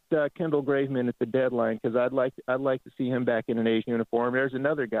go get Kendall Graveman at the deadline, because I'd like to see him back in an A's uniform. There's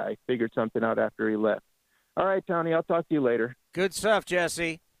another guy figured something out after he left. All right, Tony, I'll talk to you later. Good stuff,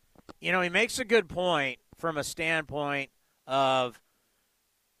 Jesse. He makes a good point from a standpoint of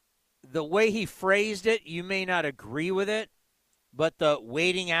the way he phrased it. You may not agree with it, but the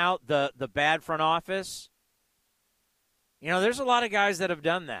waiting out the bad front office, there's a lot of guys that have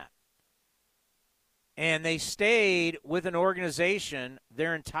done that. And they stayed with an organization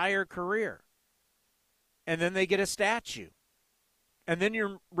their entire career. And then they get a statue. And then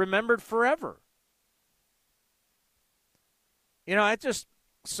you're remembered forever. It's just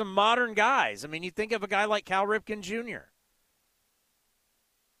some modern guys. I mean, you think of a guy like Cal Ripken Jr.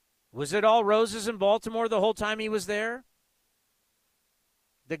 Was it all roses in Baltimore the whole time he was there?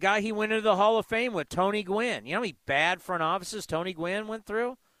 The guy he went into the Hall of Fame with, Tony Gwynn. You know how many bad front offices Tony Gwynn went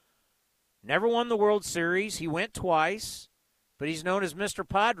through? Never won the World Series. He went twice, but he's known as Mr.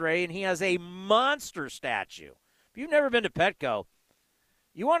 Padre, and he has a monster statue. If you've never been to Petco,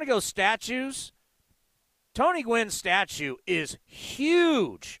 you want to go statues? Tony Gwynn's statue is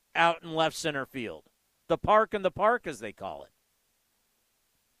huge out in left center field. The park in the park, as they call it.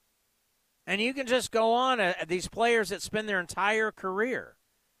 And you can just go on these players that spend their entire career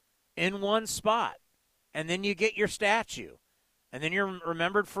in one spot, and then you get your statue, and then you're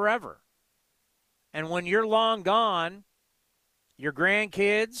remembered forever. And when you're long gone, your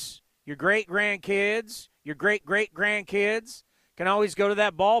grandkids, your great-grandkids, your great-great-grandkids can always go to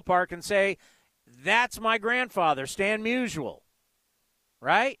that ballpark and say, that's my grandfather, Stan Musial,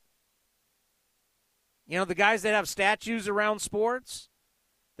 right? The guys that have statues around sports,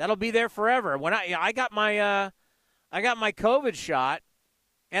 That'll be there forever. When I got my COVID shot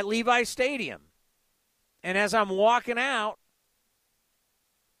at Levi Stadium, and as I'm walking out,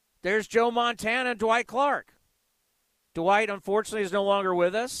 there's Joe Montana and Dwight Clark. Dwight, unfortunately, is no longer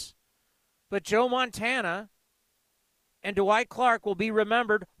with us, but Joe Montana and Dwight Clark will be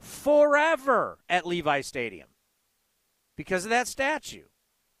remembered forever at Levi Stadium because of that statue.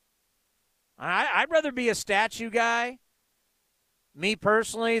 I'd rather be a statue guy, me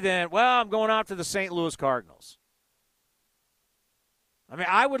personally, than, I'm going out to the St. Louis Cardinals. I mean,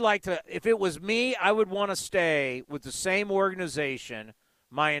 I would like to, if it was me, I would want to stay with the same organization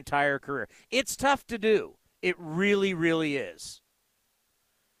my entire career. It's tough to do. It really, really is.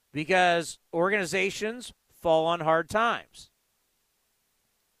 Because organizations fall on hard times.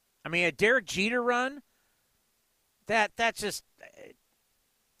 I mean, a Derek Jeter run, that's just,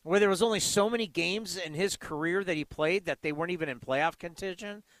 where there was only so many games in his career that he played that they weren't even in playoff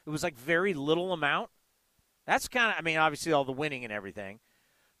contention. It was like very little amount. That's kind of, I mean, obviously all the winning and everything.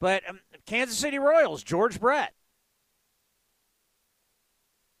 But Kansas City Royals, George Brett.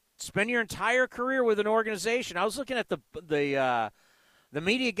 Spend your entire career with an organization. I was looking at the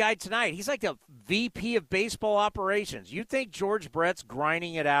media guide tonight. He's like the VP of baseball operations. You think George Brett's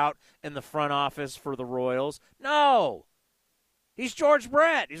grinding it out in the front office for the Royals? No. He's George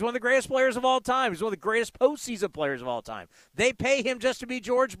Brett. He's one of the greatest players of all time. He's one of the greatest postseason players of all time. They pay him just to be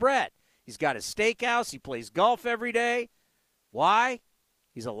George Brett. He's got his steakhouse. He plays golf every day. Why?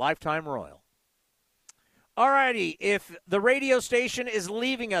 He's a lifetime Royal. All righty, if the radio station is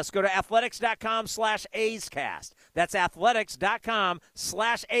leaving us, go to athletics.com/A'sCast. That's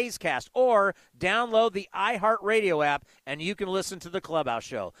athletics.com/A'sCast. Or download the iHeartRadio app, and you can listen to the Clubhouse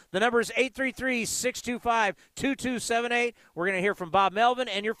Show. The number is 833-625-2278. We're going to hear from Bob Melvin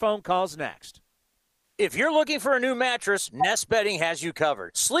and your phone calls next. If you're looking for a new mattress, Nest Bedding has you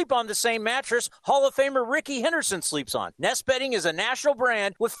covered. Sleep on the same mattress Hall of Famer Ricky Henderson sleeps on. Nest Bedding is a national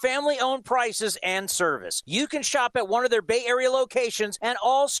brand with family-owned prices and service. You can shop at one of their Bay Area locations, and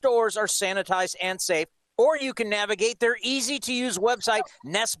all stores are sanitized and safe. Or you can navigate their easy-to-use website,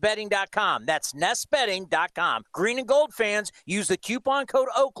 nestbedding.com. That's nestbedding.com. Green and gold fans, use the coupon code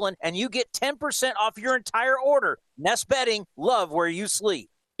Oakland, and you get 10% off your entire order. Nest Bedding, love where you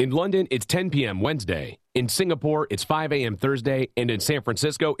sleep. In London, it's 10 p.m. Wednesday. In Singapore, it's 5 a.m. Thursday. And in San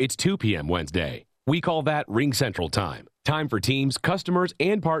Francisco, it's 2 p.m. Wednesday. We call that Ring Central Time. Time for teams, customers,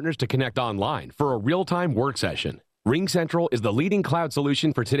 and partners to connect online for a real-time work session. Ring Central is the leading cloud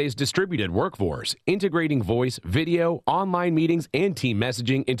solution for today's distributed workforce, integrating voice, video, online meetings, and team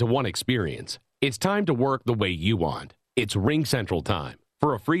messaging into one experience. It's time to work the way you want. It's Ring Central Time.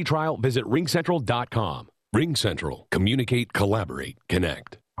 For a free trial, visit ringcentral.com. Ring Central. Communicate, collaborate,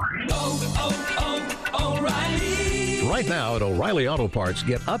 connect. O'Reilly. Right now at O'Reilly Auto Parts,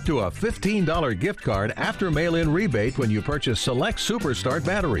 get up to a $15 gift card after mail-in rebate when you purchase select Superstart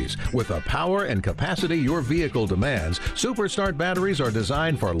batteries. With the power and capacity your vehicle demands, Superstart batteries are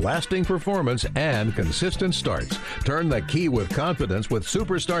designed for lasting performance and consistent starts. Turn the key with confidence with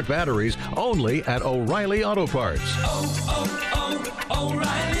Superstart batteries only at O'Reilly Auto Parts.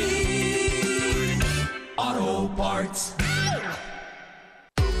 O'Reilly Auto Parts.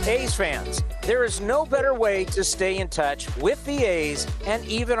 A's fans, there is no better way to stay in touch with the A's and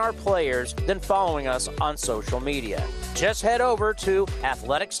even our players than following us on social media. Just head over to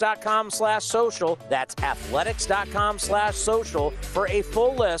athletics.com/social. That's athletics.com/social for a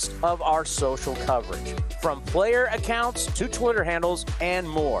full list of our social coverage, from player accounts to Twitter handles and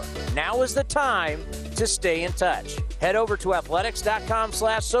more. Now is the time to stay in touch. Head over to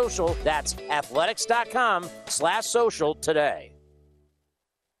athletics.com/social. That's athletics.com/social today.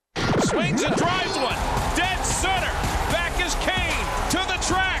 Swings and drives one. Dead center. Back is Kane to the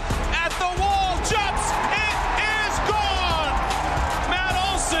track. At the wall. Jumps. It is gone. Matt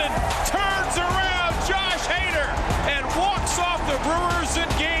Olson turns around Josh Hader and walks off the Brewers in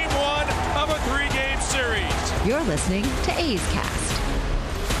Game 1 of a 3-game series. You're listening to A's Cast.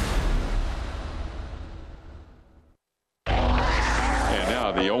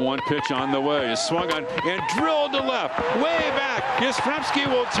 The 0-1 pitch on the way is swung on and drilled to left. Way back. Yastrzemski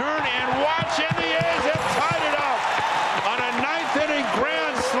will turn and watch, and the A's have tied it up on a 9th-inning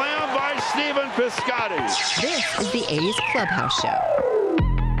grand slam by Stephen Piscotty. This is the A's Clubhouse Show.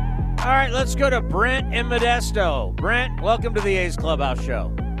 All right, let's go to Brent in Modesto. Brent, welcome to the A's Clubhouse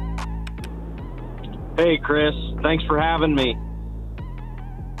Show. Hey, Chris. Thanks for having me.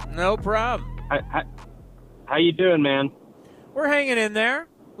 No problem. How you doing, man? We're hanging in there.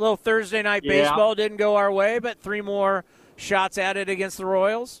 A little Thursday night baseball didn't go our way, but 3 more shots added against the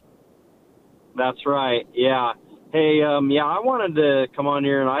Royals. That's right, yeah. Hey, yeah, I wanted to come on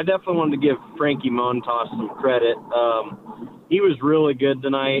here, and I definitely wanted to give Frankie Montas some credit. He was really good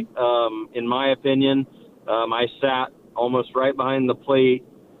tonight, in my opinion. I sat almost right behind the plate.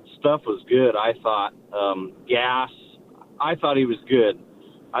 Stuff was good, I thought. Gas, I thought he was good.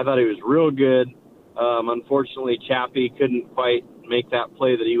 I thought he was real good. Unfortunately, Chappie couldn't quite make that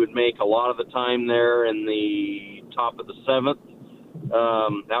play that he would make a lot of the time there in the top of the seventh.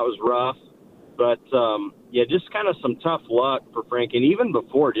 That was rough. But, yeah, just kind of some tough luck for Frank. And even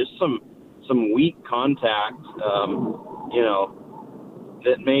before, just some weak contact,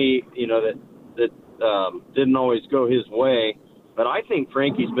 that may, that didn't always go his way. But I think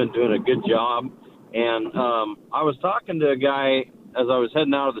Frankie's been doing a good job. And I was talking to a guy as I was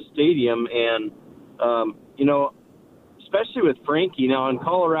heading out of the stadium, and, especially with Frankie, now in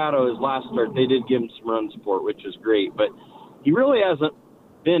Colorado, his last start, they did give him some run support, which is great. But he really hasn't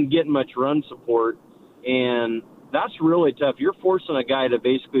been getting much run support, and that's really tough. You're forcing a guy to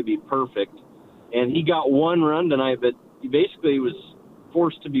basically be perfect, and he got one run tonight, but he basically was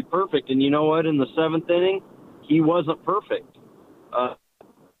forced to be perfect. And you know what? In the seventh inning, he wasn't perfect.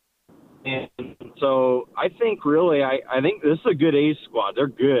 And so I think really, I think this is a good A's squad. They're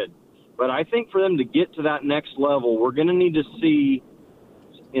good. But I think for them to get to that next level, we're going to need to see,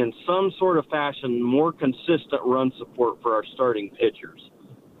 in some sort of fashion, more consistent run support for our starting pitchers.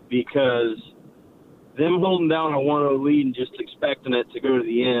 Because them holding down a 1-0 lead and just expecting it to go to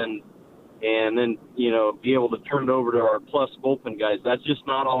the end and then, be able to turn it over to our plus bullpen guys, that's just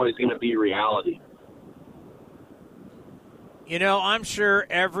not always going to be reality. I'm sure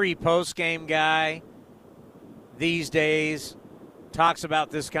every post-game guy these days talks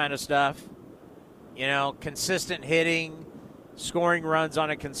about this kind of stuff. Consistent hitting, scoring runs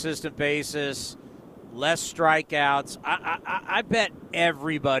on a consistent basis, less strikeouts. I bet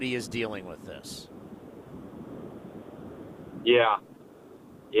everybody is dealing with this. Yeah.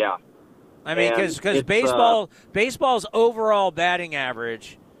 I mean, because baseball's overall batting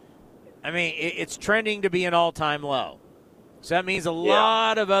average, it's trending to be an all-time low. So that means a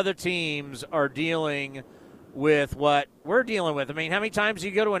lot of other teams are dealing with what we're dealing with. I mean, how many times do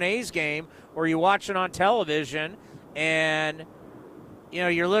you go to an A's game or you watch it on television and,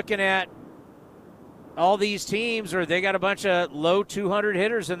 you're looking at all these teams, or they got a bunch of low 200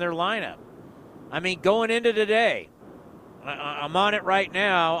 hitters in their lineup. I mean, going into today, I'm on it right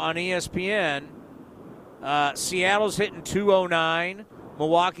now on ESPN. Seattle's hitting 209.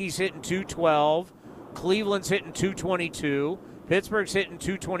 Milwaukee's hitting 212. Cleveland's hitting 222. Pittsburgh's hitting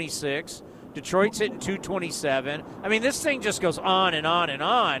 226. Detroit's hitting 227. I mean, this thing just goes on and on and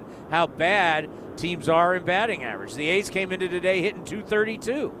on how bad teams are in batting average. The A's came into today hitting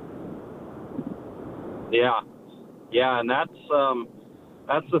 232. Yeah, and that's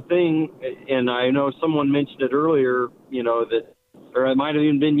the thing. And I know someone mentioned it earlier, that, or it might have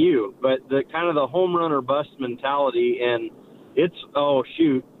even been you, but the kind of the home run or bust mentality. And it's,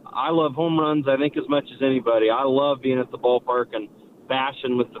 I love home runs, I think, as much as anybody. I love being at the ballpark and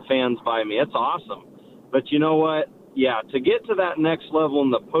bashing with the fans by me. It's awesome. But you know what? Yeah, to get to that next level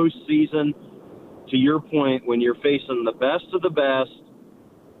in the postseason, to your point, when you're facing the best of the best,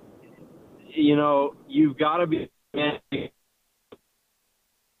 you've got to be. And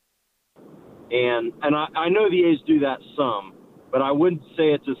I know the A's do that some, but I wouldn't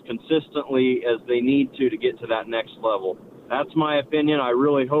say it's as consistently as they need to get to that next level. That's my opinion. I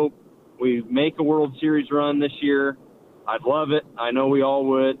really hope we make a World Series run this year. I'd love it. I know we all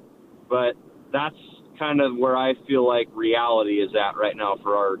would, but that's kind of where I feel like reality is at right now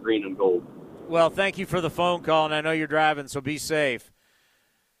for our green and gold. Well, thank you for the phone call, and I know you're driving, so be safe.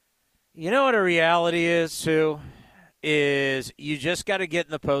 You know what a reality is, too? Is you just got to get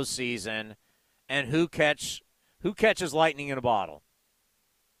in the postseason, and who catches lightning in a bottle?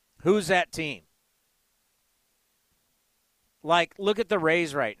 Who's that team? Like, look at the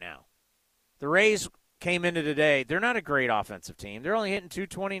Rays right now. The Rays came into today. They're not a great offensive team. They're only hitting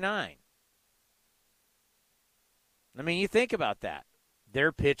 229. I mean, you think about that.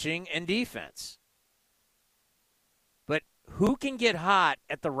 They're pitching and defense. But who can get hot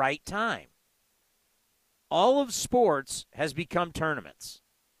at the right time? All of sports has become tournaments.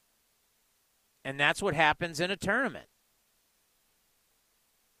 And that's what happens in a tournament.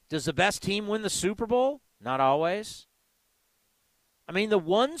 Does the best team win the Super Bowl? Not always. I mean, the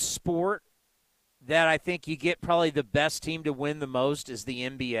one sport that I think you get probably the best team to win the most is the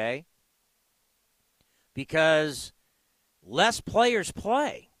NBA. Because less players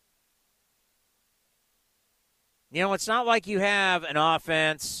play. It's not like you have an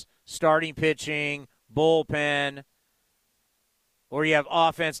offense, starting pitching, bullpen, or you have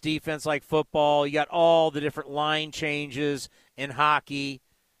offense, defense like football. You got all the different line changes in hockey.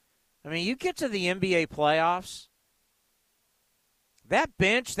 I mean, you get to the NBA playoffs, that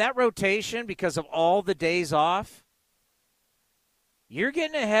bench, that rotation, because of all the days off, you're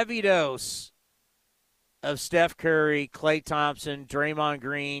getting a heavy dose of Steph Curry, Klay Thompson, Draymond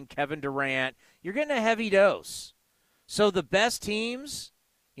Green, Kevin Durant. You're getting a heavy dose. So the best teams,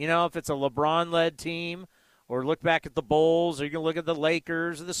 if it's a LeBron-led team, or look back at the Bulls, or you can look at the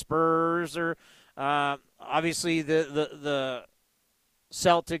Lakers or the Spurs, or obviously the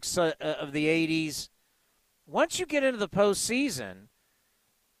Celtics of the 80s. Once you get into the postseason,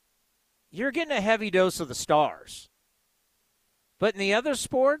 you're getting a heavy dose of the stars. But in the other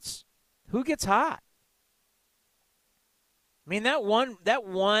sports, who gets hot? I mean, that one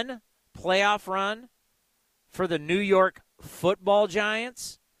playoff run for the New York Football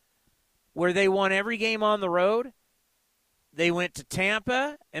Giants, where they won every game on the road. They went to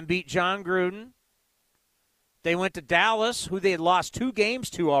Tampa and beat John Gruden. They went to Dallas, who they had lost 2 games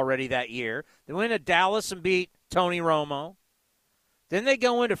to already that year. They went to Dallas and beat Tony Romo. Then they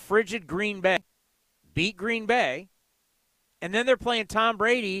go into frigid Green Bay, beat Green Bay. And then they're playing Tom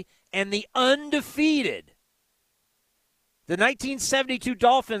Brady and the undefeated. The 1972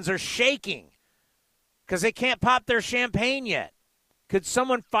 Dolphins are shaking because they can't pop their champagne yet. Could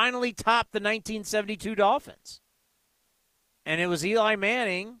someone finally top the 1972 Dolphins? And it was Eli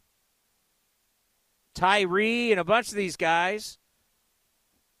Manning, Tyree, and a bunch of these guys.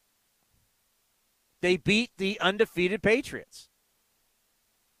 They beat the undefeated Patriots.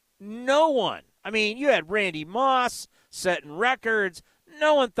 No one. I mean, you had Randy Moss setting records.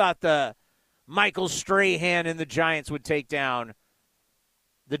 No one thought the Michael Strahan and the Giants would take down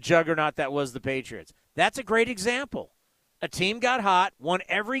the juggernaut that was the Patriots. That's a great example. A team got hot, won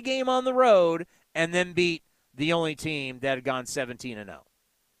every game on the road, and then beat the only team that had gone 17-0.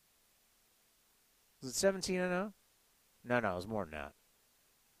 Was it 17-0? No, it was more than that.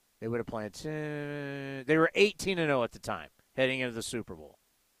 They would have played. They were 18-0 at the time, heading into the Super Bowl.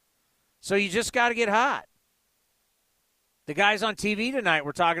 So you just got to get hot. The guys on TV tonight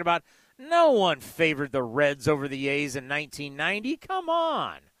were talking about no one favored the Reds over the A's in 1990. Come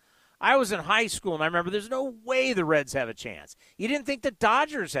on. I was in high school, and I remember there's no way the Reds have a chance. You didn't think the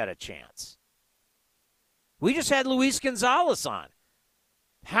Dodgers had a chance. We just had Luis Gonzalez on.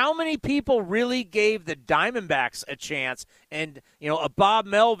 How many people really gave the Diamondbacks a chance? And, a Bob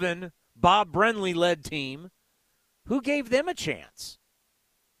Melvin, Bob Brenly-led team, who gave them a chance?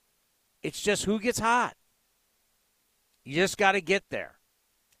 It's just who gets hot. You just got to get there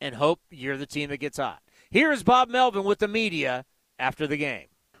and hope you're the team that gets hot. Here is Bob Melvin with the media after the game.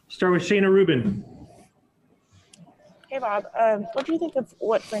 Start with Shayna Rubin. Hey, Bob. What do you think of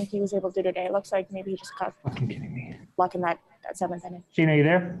what Frankie was able to do today? It looks like maybe he just caught luck in that 7th inning. Shayna, you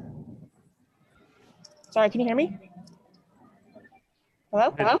there? Sorry, can you hear me?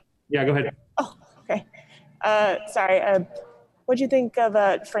 Hello? Yeah, go ahead. Oh, okay. Sorry. What do you think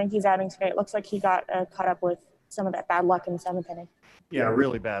of Frankie's outing today? It looks like he got caught up with some of that bad luck in the 7th inning. Yeah,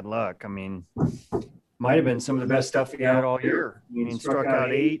 really bad luck. I mean, might have been some of the best stuff he had all year. I mean, he struck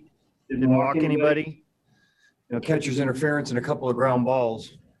out 8, didn't walk anybody. Catcher's interference and a couple of ground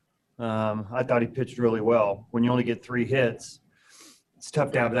balls. I thought he pitched really well. When you only get 3 hits, it's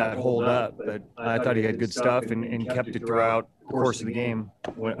tough to have that hold up. But I thought he had good stuff and kept it throughout the course of the game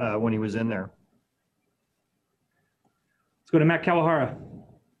when he was in there. Let's go to Matt Kawahara.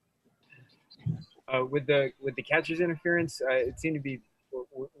 With the catcher's interference, it seemed to be.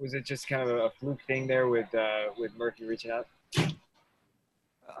 Was it just kind of a fluke thing there with Murphy reaching out?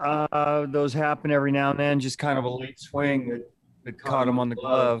 Those happen every now and then. Just kind of a late swing that caught him on the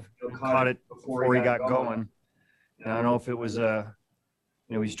glove. Caught it before he got going. And I don't know if it was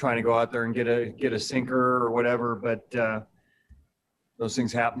he's trying to go out there and get a sinker or whatever, but those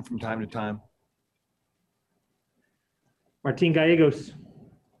things happen from time to time. Martin Gallegos.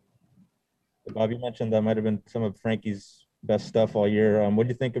 Bob, you mentioned that might have been some of Frankie's best stuff all year. What do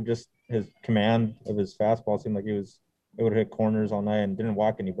you think of just his command of his fastball? It seemed like he was able to hit corners all night and didn't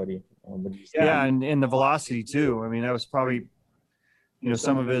walk anybody. Yeah, and the velocity too. I mean, that was probably,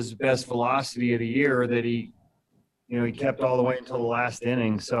 some of his best velocity of the year that he kept all the way until the last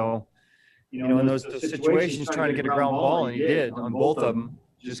inning. So, in those situations, trying to get a ground ball, and he did on both of them.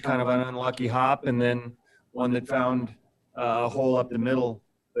 Just kind of an unlucky hop, and then one that found a hole up the middle.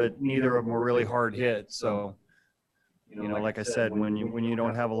 But neither of them were really hard hits. So, like I said, when you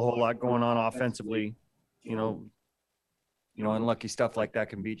don't have a whole lot going on offensively, unlucky stuff like that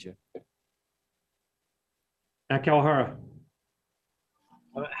can beat you. Matt Kawahara.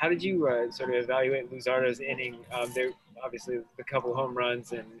 How did you sort of evaluate Luzardo's inning? There obviously a couple home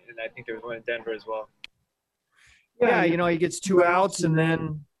runs, and I think there was one in Denver as well. Yeah, he gets 2 outs and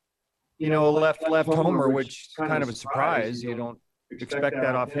then, a left homer, which is kind of a surprise. You don't expect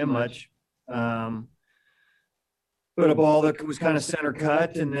that off him much. But a ball that was kind of center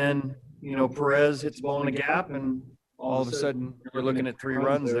cut, and then, Perez hits the ball in the gap, and all of a sudden you're looking at 3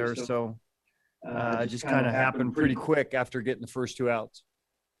 runs there. So it just kind of happened pretty quick after getting the first 2 outs.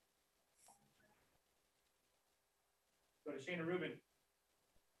 Go to Shayna Rubin.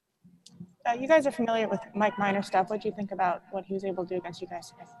 You guys are familiar with Mike Minor's stuff. What do you think about what he was able to do against you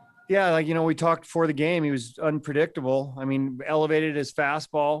guys today? Yeah, we talked before the game. He was unpredictable. I mean, elevated his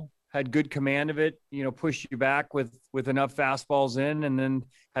fastball, had good command of it, pushed you back with enough fastballs in, and then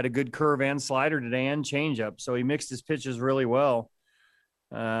had a good curve and slider today and changeup. So he mixed his pitches really well.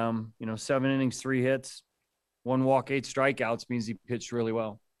 7 innings, 3 hits, 1 walk, 8 strikeouts means he pitched really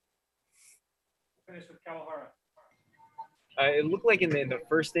well. Finish with Kawahara. It looked like in the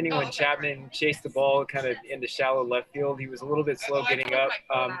first inning when Chapman chased the ball kind of into shallow left field, he was a little bit slow getting up.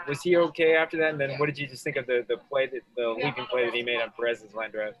 Was he okay after that? And then what did you just think of the leaping play that he made on Perez's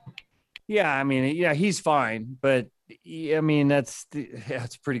line drive? Yeah, he's fine, but that's a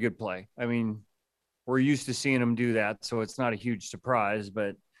pretty good play. We're used to seeing him do that, so it's not a huge surprise.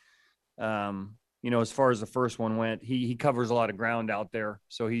 But as far as the first one went, he covers a lot of ground out there,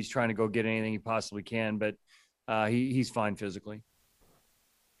 so he's trying to go get anything he possibly can. But he's fine physically.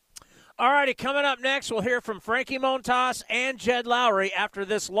 All righty, coming up next, we'll hear from Frankie Montas and Jed Lowry after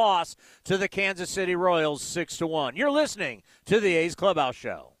this loss to the Kansas City Royals 6-1. You're listening to the A's Clubhouse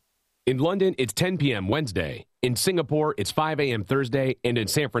Show. In London, it's 10 p.m. Wednesday. In Singapore, it's 5 a.m. Thursday. And in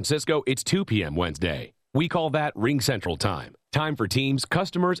San Francisco, it's 2 p.m. Wednesday. We call that Ring Central Time. Time for teams,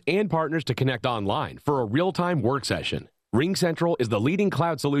 customers, and partners to connect online for a real-time work session. Ring Central is the leading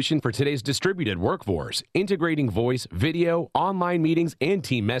cloud solution for today's distributed workforce, integrating voice, video, online meetings, and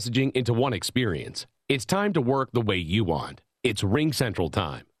team messaging into one experience. It's time to work the way you want. It's Ring Central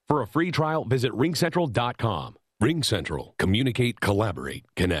time. For a free trial, visit ringcentral.com. Ring Central. Communicate, collaborate,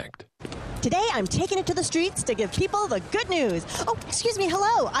 connect. Today, I'm taking it to the streets to give people the good news. Oh, excuse me.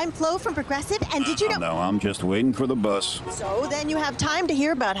 Hello. I'm Flo from Progressive, and did you know... No, I'm just waiting for the bus. So then you have time to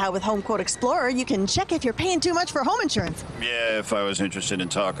hear about how with Home Quote Explorer, you can check if you're paying too much for home insurance. Yeah, if I was interested in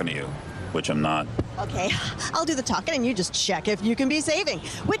talking to you, which I'm not. Okay, I'll do the talking, and you just check if you can be saving,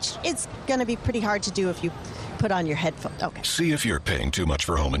 which is going to be pretty hard to do if you put on your headphones. Okay. See if you're paying too much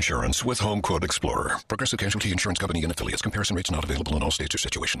for home insurance with Home Quote Explorer. Progressive Casualty Insurance Company and affiliates. Comparison rates not available in all states or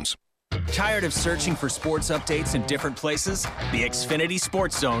situations. Tired of searching for sports updates in different places? The Xfinity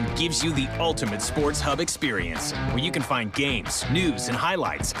Sports Zone gives you the ultimate sports hub experience, where you can find games, news, and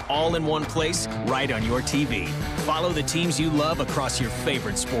highlights all in one place right on your TV. Follow the teams you love across your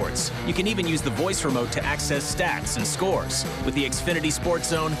favorite sports. You can even use the voice remote to access stats and scores. With the Xfinity Sports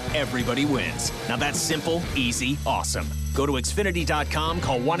Zone, everybody wins. Now that's simple, easy, awesome. Go to Xfinity.com,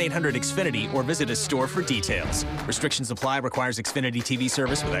 call 1-800-XFINITY, or visit a store for details. Restrictions apply. Requires Xfinity TV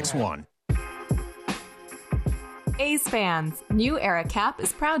service with X1. A's fans, New Era Cap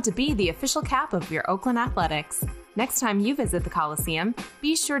is proud to be the official cap of your Oakland Athletics. Next time you visit the Coliseum,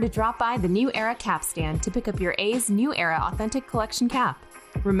 be sure to drop by the New Era Cap stand to pick up your A's New Era Authentic Collection cap.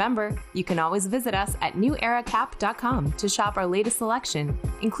 Remember, you can always visit us at neweracap.com to shop our latest selection,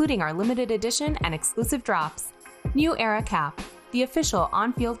 including our limited edition and exclusive drops. New Era Cap, the official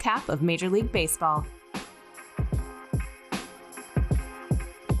on-field cap of Major League Baseball.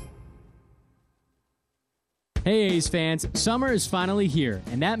 Hey A's fans, summer is finally here,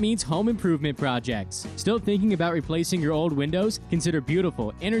 and that means home improvement projects. Still thinking about replacing your old windows? Consider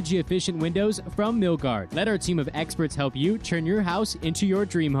beautiful, energy-efficient windows from Milgard. Let our team of experts help you turn your house into your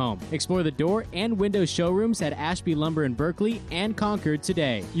dream home. Explore the door and window showrooms at Ashby Lumber in Berkeley and Concord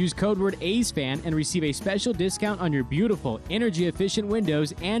today. Use code word A'sFan and receive a special discount on your beautiful, energy-efficient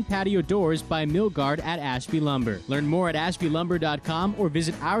windows and patio doors by Milgard at Ashby Lumber. Learn more at ashbylumber.com or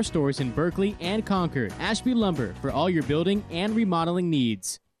visit our stores in Berkeley and Concord. Ashby Lumber, for all your building and remodeling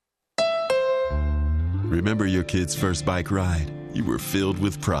needs. Remember your kid's first bike ride? You were filled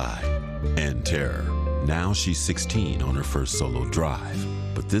with pride and terror. Now she's 16 on her first solo drive,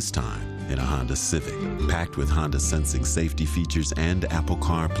 but this time in a Honda Civic, packed with Honda Sensing safety features and Apple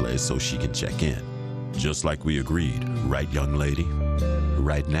CarPlay so she can check in. Just like we agreed, right, young lady?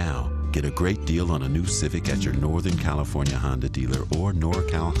 Right now, get a great deal on a new Civic at your Northern California Honda dealer or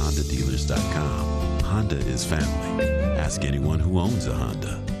NorCalHondaDealers.com. Honda is family. Ask anyone who owns a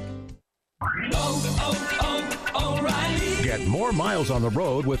Honda. O'Reilly. Get Get more miles on the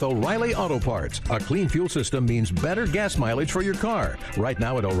road with O'Reilly Auto Parts. A clean fuel system means better gas mileage for your car. Right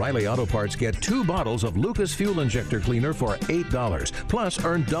now at O'Reilly Auto Parts, get 2 bottles of Lucas Fuel Injector Cleaner for $8. Plus,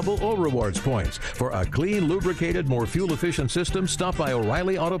 earn double O Rewards points. For a clean, lubricated, more fuel-efficient system, stop by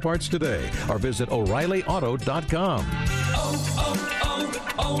O'Reilly Auto Parts today or visit O'ReillyAuto.com.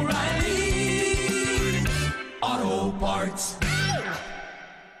 O'Reilly Auto Parts.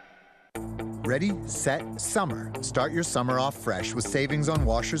 Ready, set, summer. Start your summer off fresh with savings on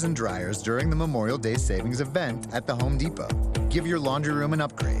washers and dryers during the Memorial Day Savings event at the Home Depot. Give your laundry room an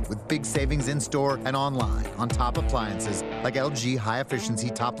upgrade with big savings in-store and online on top appliances like LG high-efficiency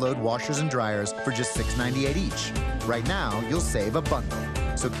top-load washers and dryers for just $6.98 each. Right now, you'll save a bundle.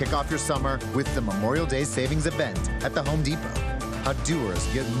 So kick off your summer with the Memorial Day Savings event at the Home Depot. How doers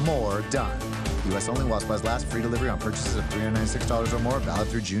get more done. U.S. only while supplies last. Free delivery on purchases of $396 or more. Valid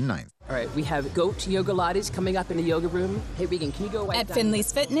through June 9th. All right, we have goat yoga lattes coming up in the yoga room. Hey, Regan, can you go At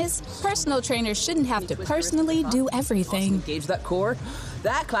Finley's Fitness, personal trainers shouldn't have to personally do everything. Engage that core.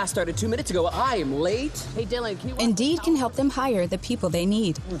 That class started 2 minutes ago. I am late. Hey, Dylan, can you... Indeed can help them hire the people they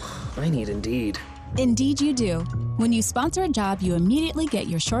need. I need Indeed. Indeed you do. When you sponsor a job, you immediately get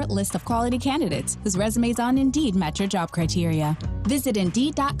your short list of quality candidates whose resumes on Indeed match your job criteria. Visit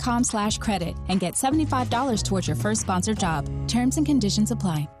Indeed.com/credit and get $75 towards your first sponsored job. Terms and conditions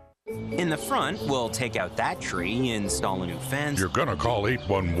apply. In the front, we'll take out that tree, install a new fence. You're gonna call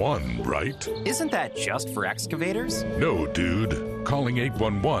 811, right? Isn't that just for excavators? No, dude. Calling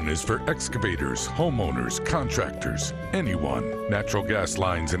 811 is for excavators, homeowners, contractors, anyone. Natural gas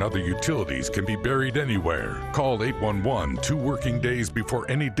lines and other utilities can be buried anywhere. Call 811 2 working days before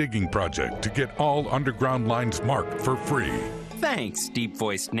any digging project to get all underground lines marked for free. Thanks,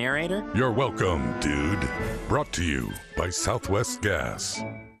 deep-voiced narrator. You're welcome, dude. Brought to you by Southwest Gas.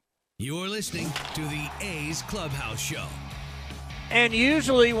 You're listening to the A's Clubhouse Show. And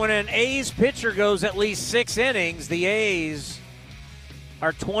usually when an A's pitcher goes at least 6 innings, the A's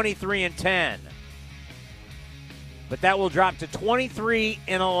are 23-10. But that will drop to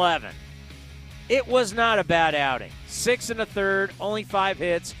 23-11. It was not a bad outing. 6 1/3, only 5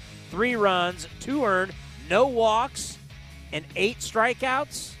 hits, 3 runs, 2 earned, no walks, and 8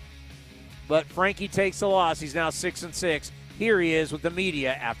 strikeouts. But Frankie takes the loss. He's now 6-6. Here he is with the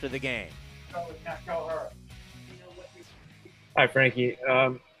media after the game. Hi, Frankie.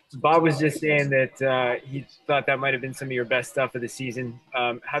 Bob was just saying that he thought that might have been some of your best stuff of the season.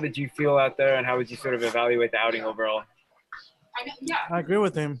 How did you feel out there, and how would you sort of evaluate the outing overall? I agree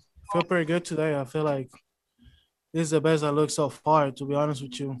with him. I feel pretty good today. I feel like this is the best I look so far, to be honest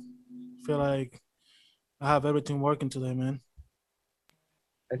with you. I feel like I have everything working today, man.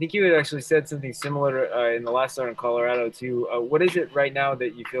 I think you had actually said something similar in the last start in Colorado, too. What is it right now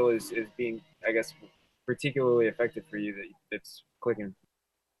that you feel is being, I guess, particularly effective for you that's clicking?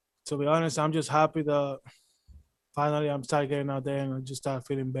 To be honest, I'm just happy that finally I'm starting getting out there and I just start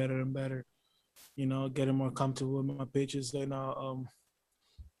feeling better and better. You know, getting more comfortable with my pitches and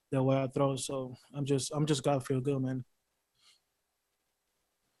the way I throw. So I'm just gotta feel good, man.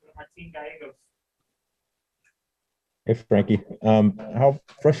 Hey, Frankie. How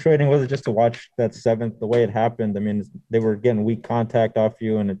frustrating was it just to watch that 7th, the way it happened? I mean, they were getting weak contact off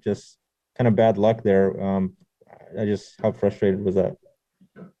you, and it just kind of bad luck there. How frustrated was that?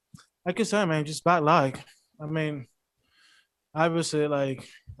 Like you said, man, just bad luck. I mean, obviously, like,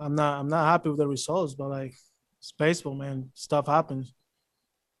 I'm not happy with the results, but, like, it's baseball, man. Stuff happens.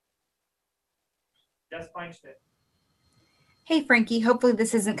 That's fine, Schmidt. Hey, Frankie, hopefully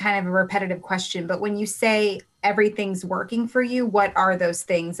this isn't kind of a repetitive question, but when you say everything's working for you, what are those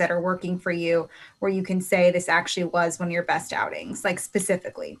things that are working for you where you can say this actually was one of your best outings, like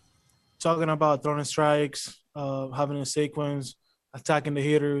specifically? Talking about throwing strikes, having a sequence, attacking the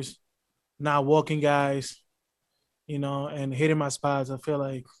hitters, not walking guys, you know, and hitting my spots. I feel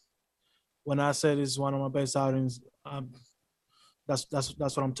like when I said this is one of my best outings, that's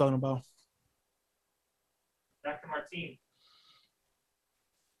what I'm talking about. Dr. Martin.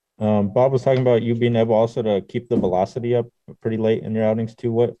 Bob was talking about you being able also to keep the velocity up pretty late in your outings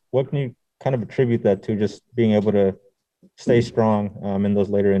too. What can you kind of attribute that to, just being able to stay strong in those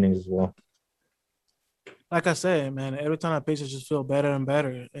later innings as well? Like I said, man, every time I pitch, I just feel better and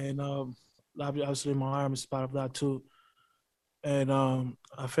better. And obviously my arm is part of that too. And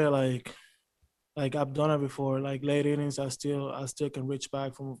I feel like I've done it before. Like late innings, I still can reach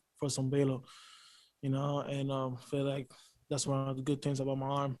back for some velo, you know, and feel like that's one of the good things about my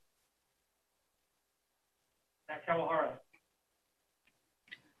arm. Kawahara.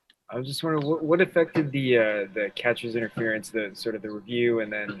 I was just wondering what affected the catcher's interference, the sort of the review,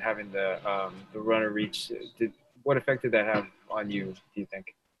 and then having the runner reach. what effect did that have on you, do you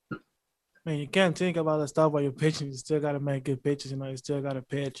think? Man, you can't think about the stuff while you're pitching. You still got to make good pitches. You still got to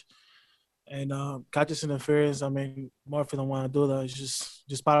pitch. And catches interference, I mean, more if you don't want to do that. It's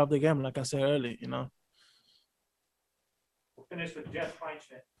just part of the game, like I said earlier, We'll finish with Jess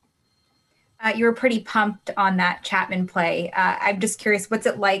Feinschmidt. You were pretty pumped on that Chapman play. I'm just curious, what's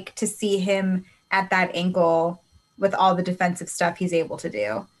it like to see him at that ankle with all the defensive stuff he's able to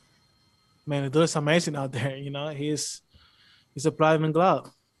do? Man, the dude's amazing out there. He's a platinum glove.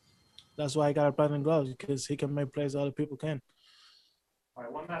 That's why I got a platinum glove, because he can make plays other people can. All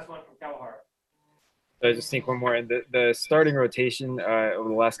right, one last one from Kawahara. I just think one more. And the starting rotation over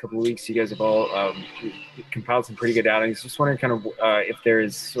the last couple of weeks, you guys have all compiled some pretty good outings. Just wondering kind of if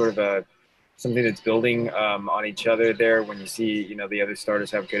there's sort of something that's building on each other there when you see, the other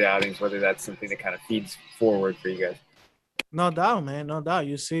starters have good outings, whether that's something that kind of feeds forward for you guys. No doubt, man. No doubt.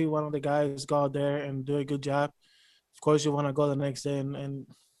 You see one of the guys go out there and do a good job. Of course, you want to go the next day and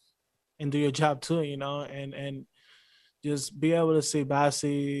do your job too, and just be able to see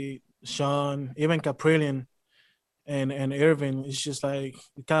Bassi, Sean, even Caprillion and Irvin. It's just like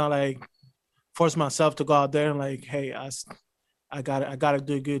kind of like force myself to go out there and like, hey, I gotta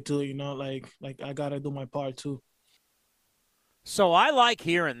do good too, like I gotta do my part too. So I like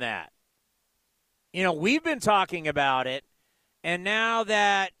hearing that. We've been talking about it, and now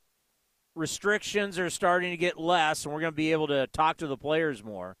that restrictions are starting to get less and we're going to be able to talk to the players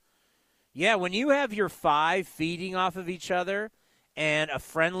more, yeah, when you have your 5 feeding off of each other and a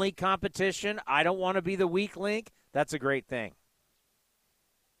friendly competition, I don't want to be the weak link, that's a great thing.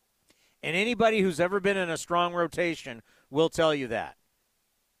 And anybody who's ever been in a strong rotation will tell you that.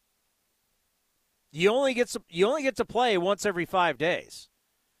 You only get to play once every 5 days.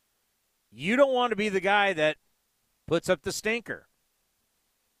 You don't want to be the guy that puts up the stinker.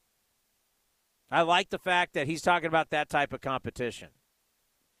 I like the fact that he's talking about that type of competition.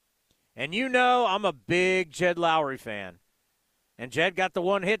 And I'm a big Jed Lowrie fan. And Jed got the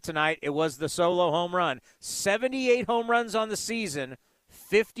one hit tonight. It was the solo home run. 78 home runs on the season,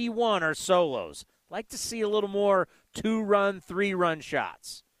 51 are solos. Like to see a little more 2-run, 3-run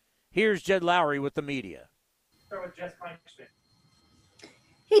shots. Here's Jed Lowrie with the media. Start with Jess Feinschmidt.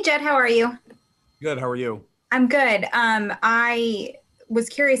 Hey, Jed, how are you? Good. How are you? I'm good. I was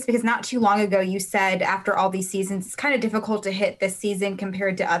curious because not too long ago you said after all these seasons, it's kind of difficult to hit this season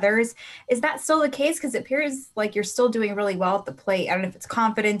compared to others. Is that still the case? Because it appears like you're still doing really well at the plate. I don't know if it's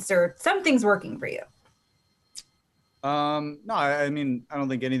confidence or something's working for you. No, I mean, I don't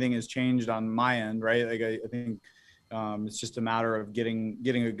think anything has changed on my end, right? Like I think it's just a matter of getting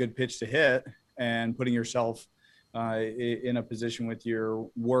a good pitch to hit and putting yourself in a position with your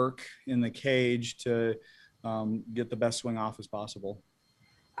work in the cage to get the best swing off as possible.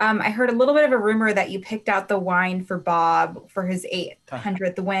 I heard a little bit of a rumor that you picked out the wine for Bob for his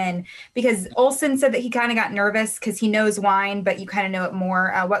 800th win because Olson said that he kind of got nervous because he knows wine, but you kind of know it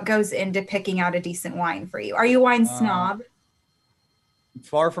more. What goes into picking out a decent wine for you? Are you a wine snob?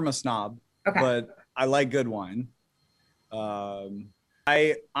 Far from a snob, okay. But I like good wine. I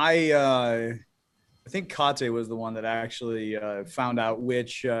think Kate was the one that actually found out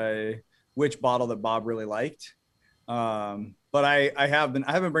which bottle that Bob really liked. But I have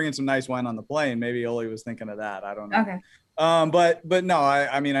been bringing some nice wine on the plane. Maybe Oli was thinking of that. I don't know. Okay. But no,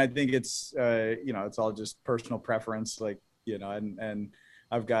 I mean, I think it's, it's all just personal preference, and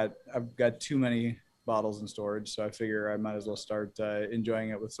I've got too many bottles in storage. So I figure I might as well start enjoying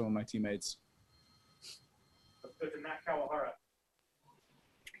it with some of my teammates. Let's go to Matt Kawahara.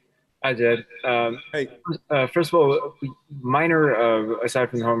 Hi, Jed. Hey. First of all, Minor,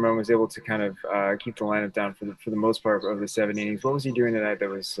 aside from the home run, was able to kind of keep the lineup down for the most part of the 7 innings. What was he doing tonight that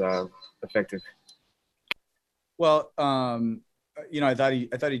was effective? Well, I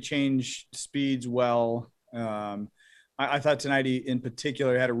thought he changed speeds well. I thought tonight he, in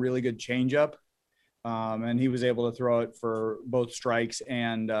particular, had a really good changeup, and he was able to throw it for both strikes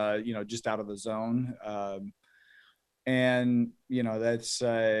and just out of the zone. And that's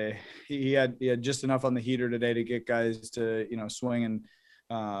he had just enough on the heater today to get guys to swing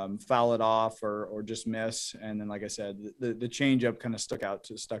and foul it off or just miss. And then, like I said, the changeup kind of stuck out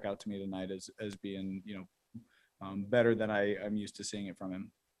to me tonight as being better than I'm used to seeing it from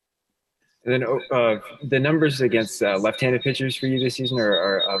him. And then the numbers against left-handed pitchers for you this season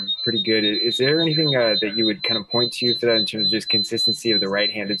are pretty good. Is there anything that you would kind of point to for that in terms of just consistency of the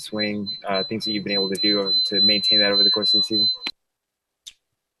right-handed swing, things that you've been able to do to maintain that over the course of the season?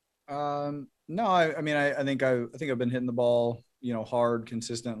 No, I mean, I think I've been hitting the ball, hard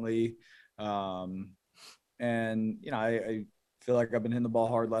consistently. And, I feel like I've been hitting the ball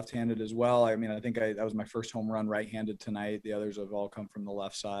hard left-handed as well. I mean, I think that was my first home run right-handed tonight. The others have all come from the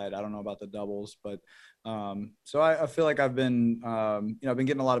left side. I don't know about the doubles, but so I feel like I've been, I've been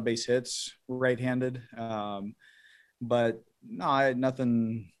getting a lot of base hits right-handed. But no,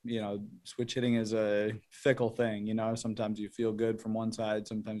 nothing, switch hitting is a fickle thing. Sometimes you feel good from one side.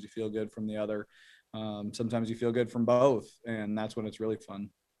 Sometimes you feel good from the other. Sometimes you feel good from both. And that's when it's really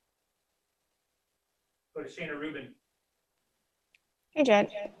fun. Go to Shayna Rubin. Hey, Jed.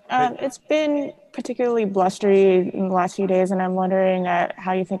 It's been particularly blustery in the last few days, and I'm wondering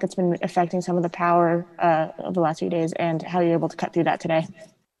how you think it's been affecting some of the power of the last few days and how you're able to cut through that today.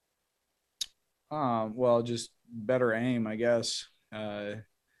 Well, just better aim, I guess. When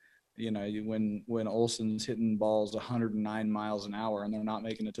Olson's hitting balls 109 miles an hour and they're not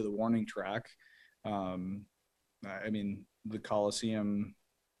making it to the warning track, the Coliseum,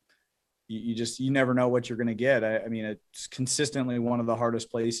 you never know what you're going to get. It's consistently one of the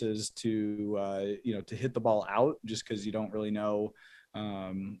hardest places to hit the ball out, just because you don't really know,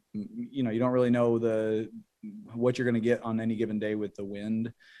 you don't really know what you're going to get on any given day with the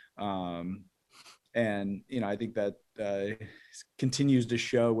wind. I think that continues to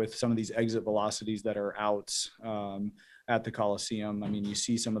show with some of these exit velocities that are outs at the Coliseum. I mean, you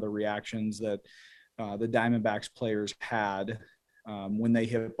see some of the reactions that the Diamondbacks players had when they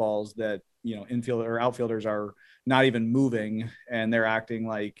hit balls that, infield or outfielders are not even moving and they're acting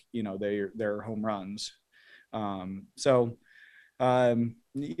like, they're home runs. You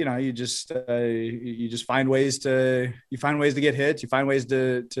just find ways to get hits. You find ways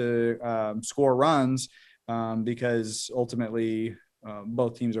to score runs because ultimately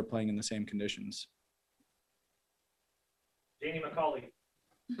both teams are playing in the same conditions. Janie McCauley.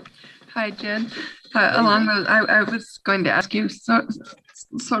 Hi, Jed. Along those, I was going to ask you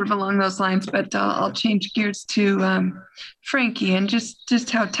sort of along those lines, but I'll change gears to Frankie and just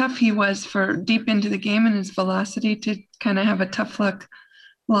how tough he was for deep into the game and his velocity to kind of have a tough luck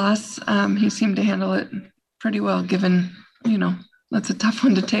loss. He seemed to handle it pretty well, given, that's a tough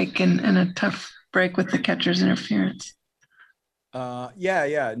one to take and a tough break with the catcher's interference.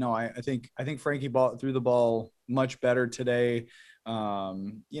 Yeah. No, I think Frankie threw the ball much better today.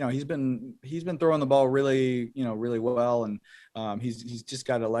 He's been throwing the ball really well, and he's just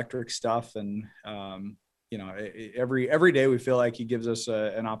got electric stuff, and every day we feel like he gives us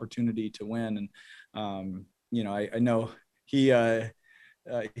an opportunity to win, and I know he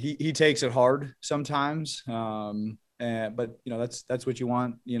takes it hard sometimes, but that's what you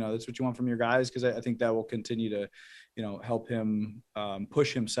want. That's what you want from your guys, because I think that will continue to help him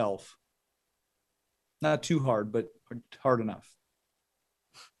push himself. Not too hard, but hard enough.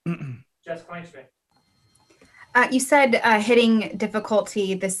 Jess Kleinschmidt. You said hitting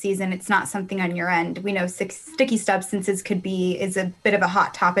difficulty this season, it's not something on your end. We know sticky substances is a bit of a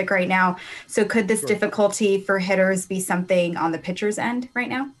hot topic right now. So could this difficulty for hitters be something on the pitcher's end right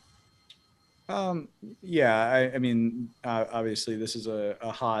now? Yeah, obviously this is a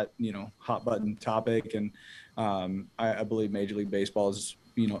hot button topic, and I believe Major League Baseball is,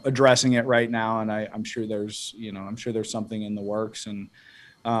 addressing it right now. And I'm sure there's something in the works, and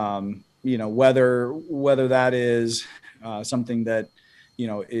whether that is something that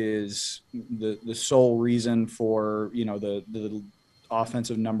is the sole reason for the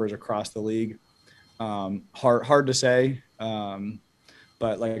offensive numbers across the league, hard to say,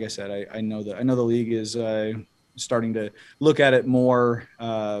 but like I said, I know the league is starting to look at it more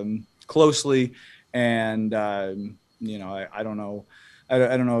closely, and I don't know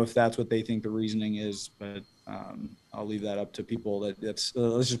if that's what they think the reasoning is, but I'll leave that up to people. That's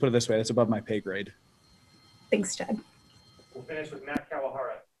let's just put it this way: that's above my pay grade. Thanks, Jed. We'll finish with Matt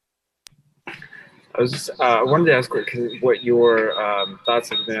Kawahara. I wanted to ask what your thoughts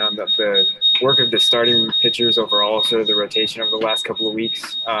have been on the work of the starting pitchers overall, sort of the rotation over the last couple of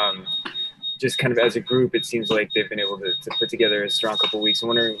weeks. Just kind of as a group, it seems like they've been able to put together a strong couple of weeks. I'm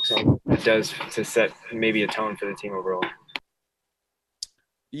wondering what it does to set maybe a tone for the team overall.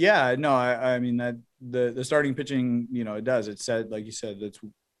 Yeah, no, I mean that the starting pitching, it does. It's said, like you said, that's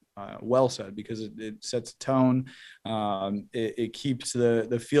well said, because it sets a tone. It keeps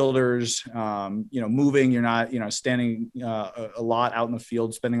the fielders, moving. You're not, standing a lot out in the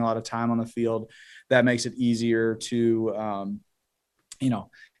field, spending a lot of time on the field. That makes it easier to,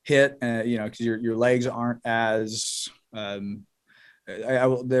 hit, because your legs aren't as,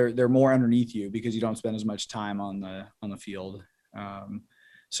 they're more underneath you because you don't spend as much time on the field.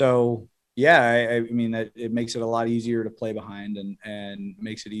 So yeah, I mean that it makes it a lot easier to play behind, and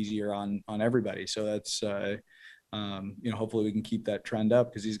makes it easier on everybody. So that's, hopefully we can keep that trend up,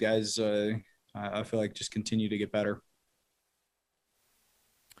 because these guys, I feel like just continue to get better.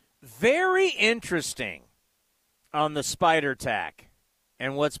 Very interesting on the spider tack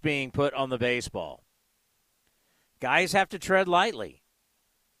and what's being put on the baseball. Guys have to tread lightly.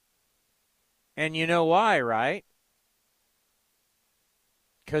 And you know why, right?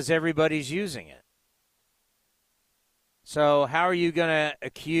 Because everybody's using it. So how are you going to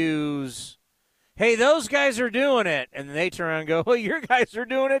accuse, hey, those guys are doing it, and then they turn around and go, well, your guys are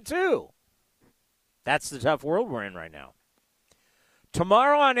doing it too. That's the tough world we're in right now.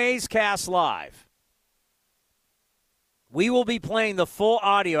 Tomorrow on A's Cast Live, we will be playing the full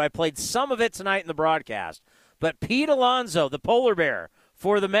audio. I played some of it tonight in the broadcast. But Pete Alonso, the polar bear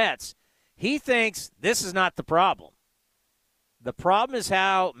for the Mets, he thinks this is not the problem. The problem is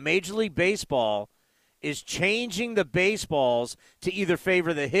how Major League Baseball is changing the baseballs to either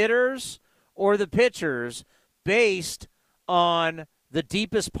favor the hitters or the pitchers based on the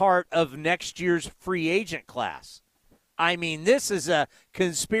deepest part of next year's free agent class. I mean, this is a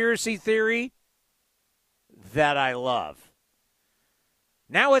conspiracy theory that I love.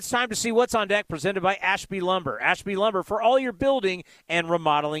 Now it's time to see what's on deck, presented by Ashby Lumber. Ashby Lumber for all your building and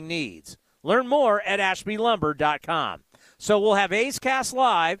remodeling needs. Learn more at ashbylumber.com. So we'll have A's Cast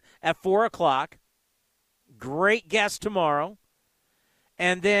Live at 4 o'clock. Great guest tomorrow.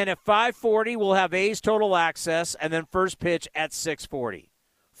 And then at 5:40, we'll have A's Total Access, and then first pitch at 6:40.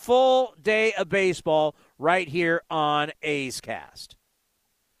 Full day of baseball right here on A's Cast.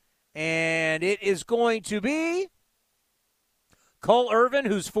 And it is going to be Cole Irvin,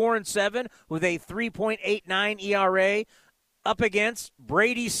 who's 4-7 with a 3.89 ERA, up against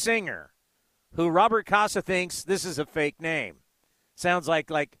Brady Singer, who Robert Casa thinks this is a fake name. Sounds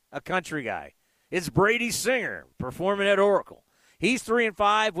like a country guy. It's Brady Singer performing at Oracle. He's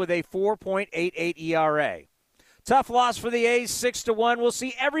 3-5 with a 4.88 ERA. Tough loss for the A's, 6-1. We'll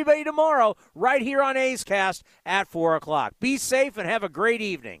see everybody tomorrow right here on A's Cast at 4 o'clock. Be safe and have a great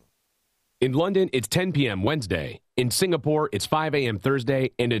evening. In London, it's 10 p.m. Wednesday. In Singapore, it's 5 a.m.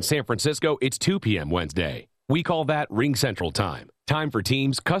 Thursday. And in San Francisco, it's 2 p.m. Wednesday. We call that Ring Central Time. Time for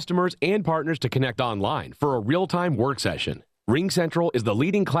teams, customers, and partners to connect online for a real-time work session. Ring Central is the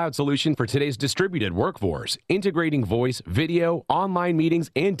leading cloud solution for today's distributed workforce, integrating voice, video, online meetings,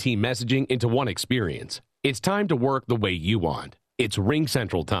 and team messaging into one experience. It's time to work the way you want. It's Ring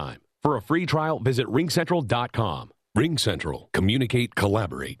Central Time. For a free trial, visit ringcentral.com. Ring Central. Communicate,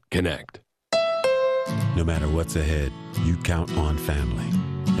 collaborate, connect. No matter what's ahead, you count on family.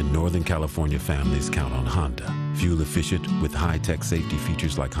 And Northern California families count on Honda. Fuel efficient with high-tech safety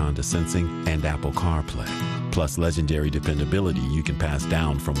features like Honda Sensing and Apple CarPlay. Plus legendary dependability you can pass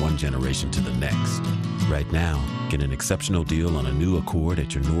down from one generation to the next. Right now, get an exceptional deal on a new Accord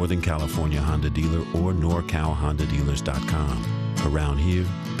at your Northern California Honda dealer or NorCalHondaDealers.com. Around here,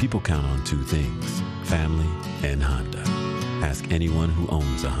 people count on two things: family and Honda. Ask anyone who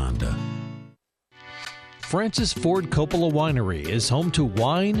owns a Honda. Francis Ford Coppola Winery is home to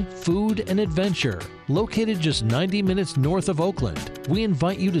wine, food, and adventure. Located just 90 minutes north of Oakland, we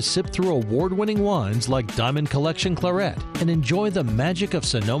invite you to sip through award-winning wines like Diamond Collection Claret and enjoy the magic of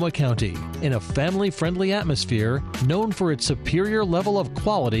Sonoma County in a family-friendly atmosphere known for its superior level of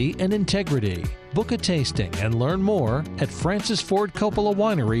quality and integrity. Book a tasting and learn more at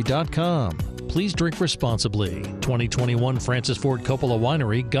francisfordcoppolawinery.com. Please drink responsibly. 2021 Francis Ford Coppola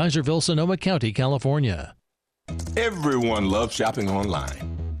Winery, Geyserville, Sonoma County, California. Everyone loves shopping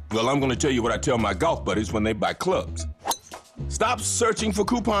online. Well, I'm going to tell you what I tell my golf buddies when they buy clubs. Stop searching for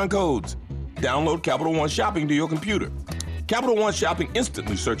coupon codes. Download Capital One Shopping to your computer. Capital One Shopping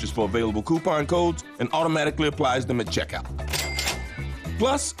instantly searches for available coupon codes and automatically applies them at checkout.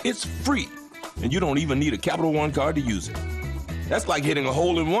 Plus, it's free, and you don't even need a Capital One card to use it. That's like hitting a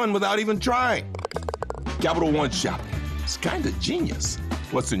hole-in-one without even trying. Capital One Shopping. It's kind of genius.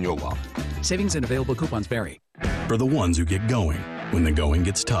 What's in your wallet? Savings and available coupons vary. For the ones who get going when the going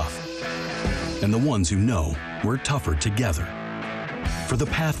gets tough. And the ones who know we're tougher together. For the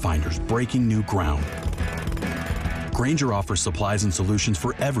Pathfinders breaking new ground. Grainger offers supplies and solutions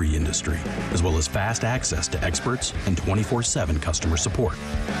for every industry, as well as fast access to experts and 24/7 customer support.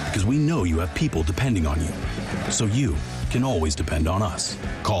 Because we know you have people depending on you. So you can always depend on us.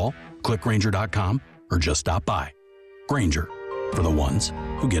 Call, click Grainger.com, or just stop by. Grainger, for the ones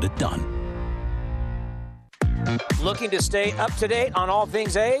who get it done. Looking to stay up to date on all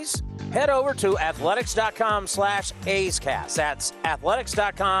things A's? Head over to athletics.com/A'sCast. That's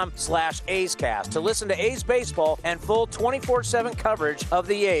athletics.com/A'sCast to listen to A's baseball and full 24/7 coverage of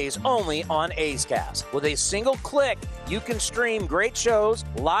the A's only on A's Cast. With a single click, you can stream great shows,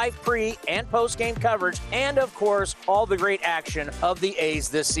 live pre- and post-game coverage, and, of course, all the great action of the A's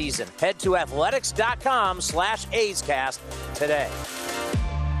this season. Head to athletics.com/A'sCast today.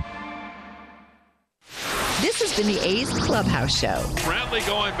 This has been the A's Clubhouse Show. Brantley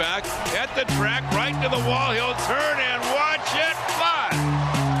going back at the track, right to the wall. He'll turn and watch it fly.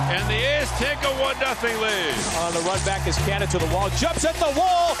 And the A's take a 1-0 lead. On the run back is Cannon to the wall. Jumps at the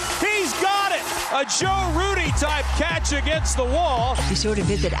wall. He's got it. A Joe Rudy type catch against the wall. Be sure to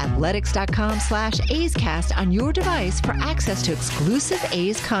visit athletics.com/A'sCast on your device for access to exclusive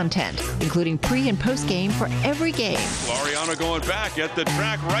A's content, including pre- and post-game for every game. Laureano going back at the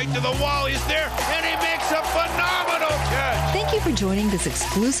track, right to the wall. He's there, and he makes a phenomenal catch. Thank you for joining this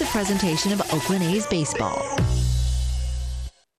exclusive presentation of Oakland A's baseball.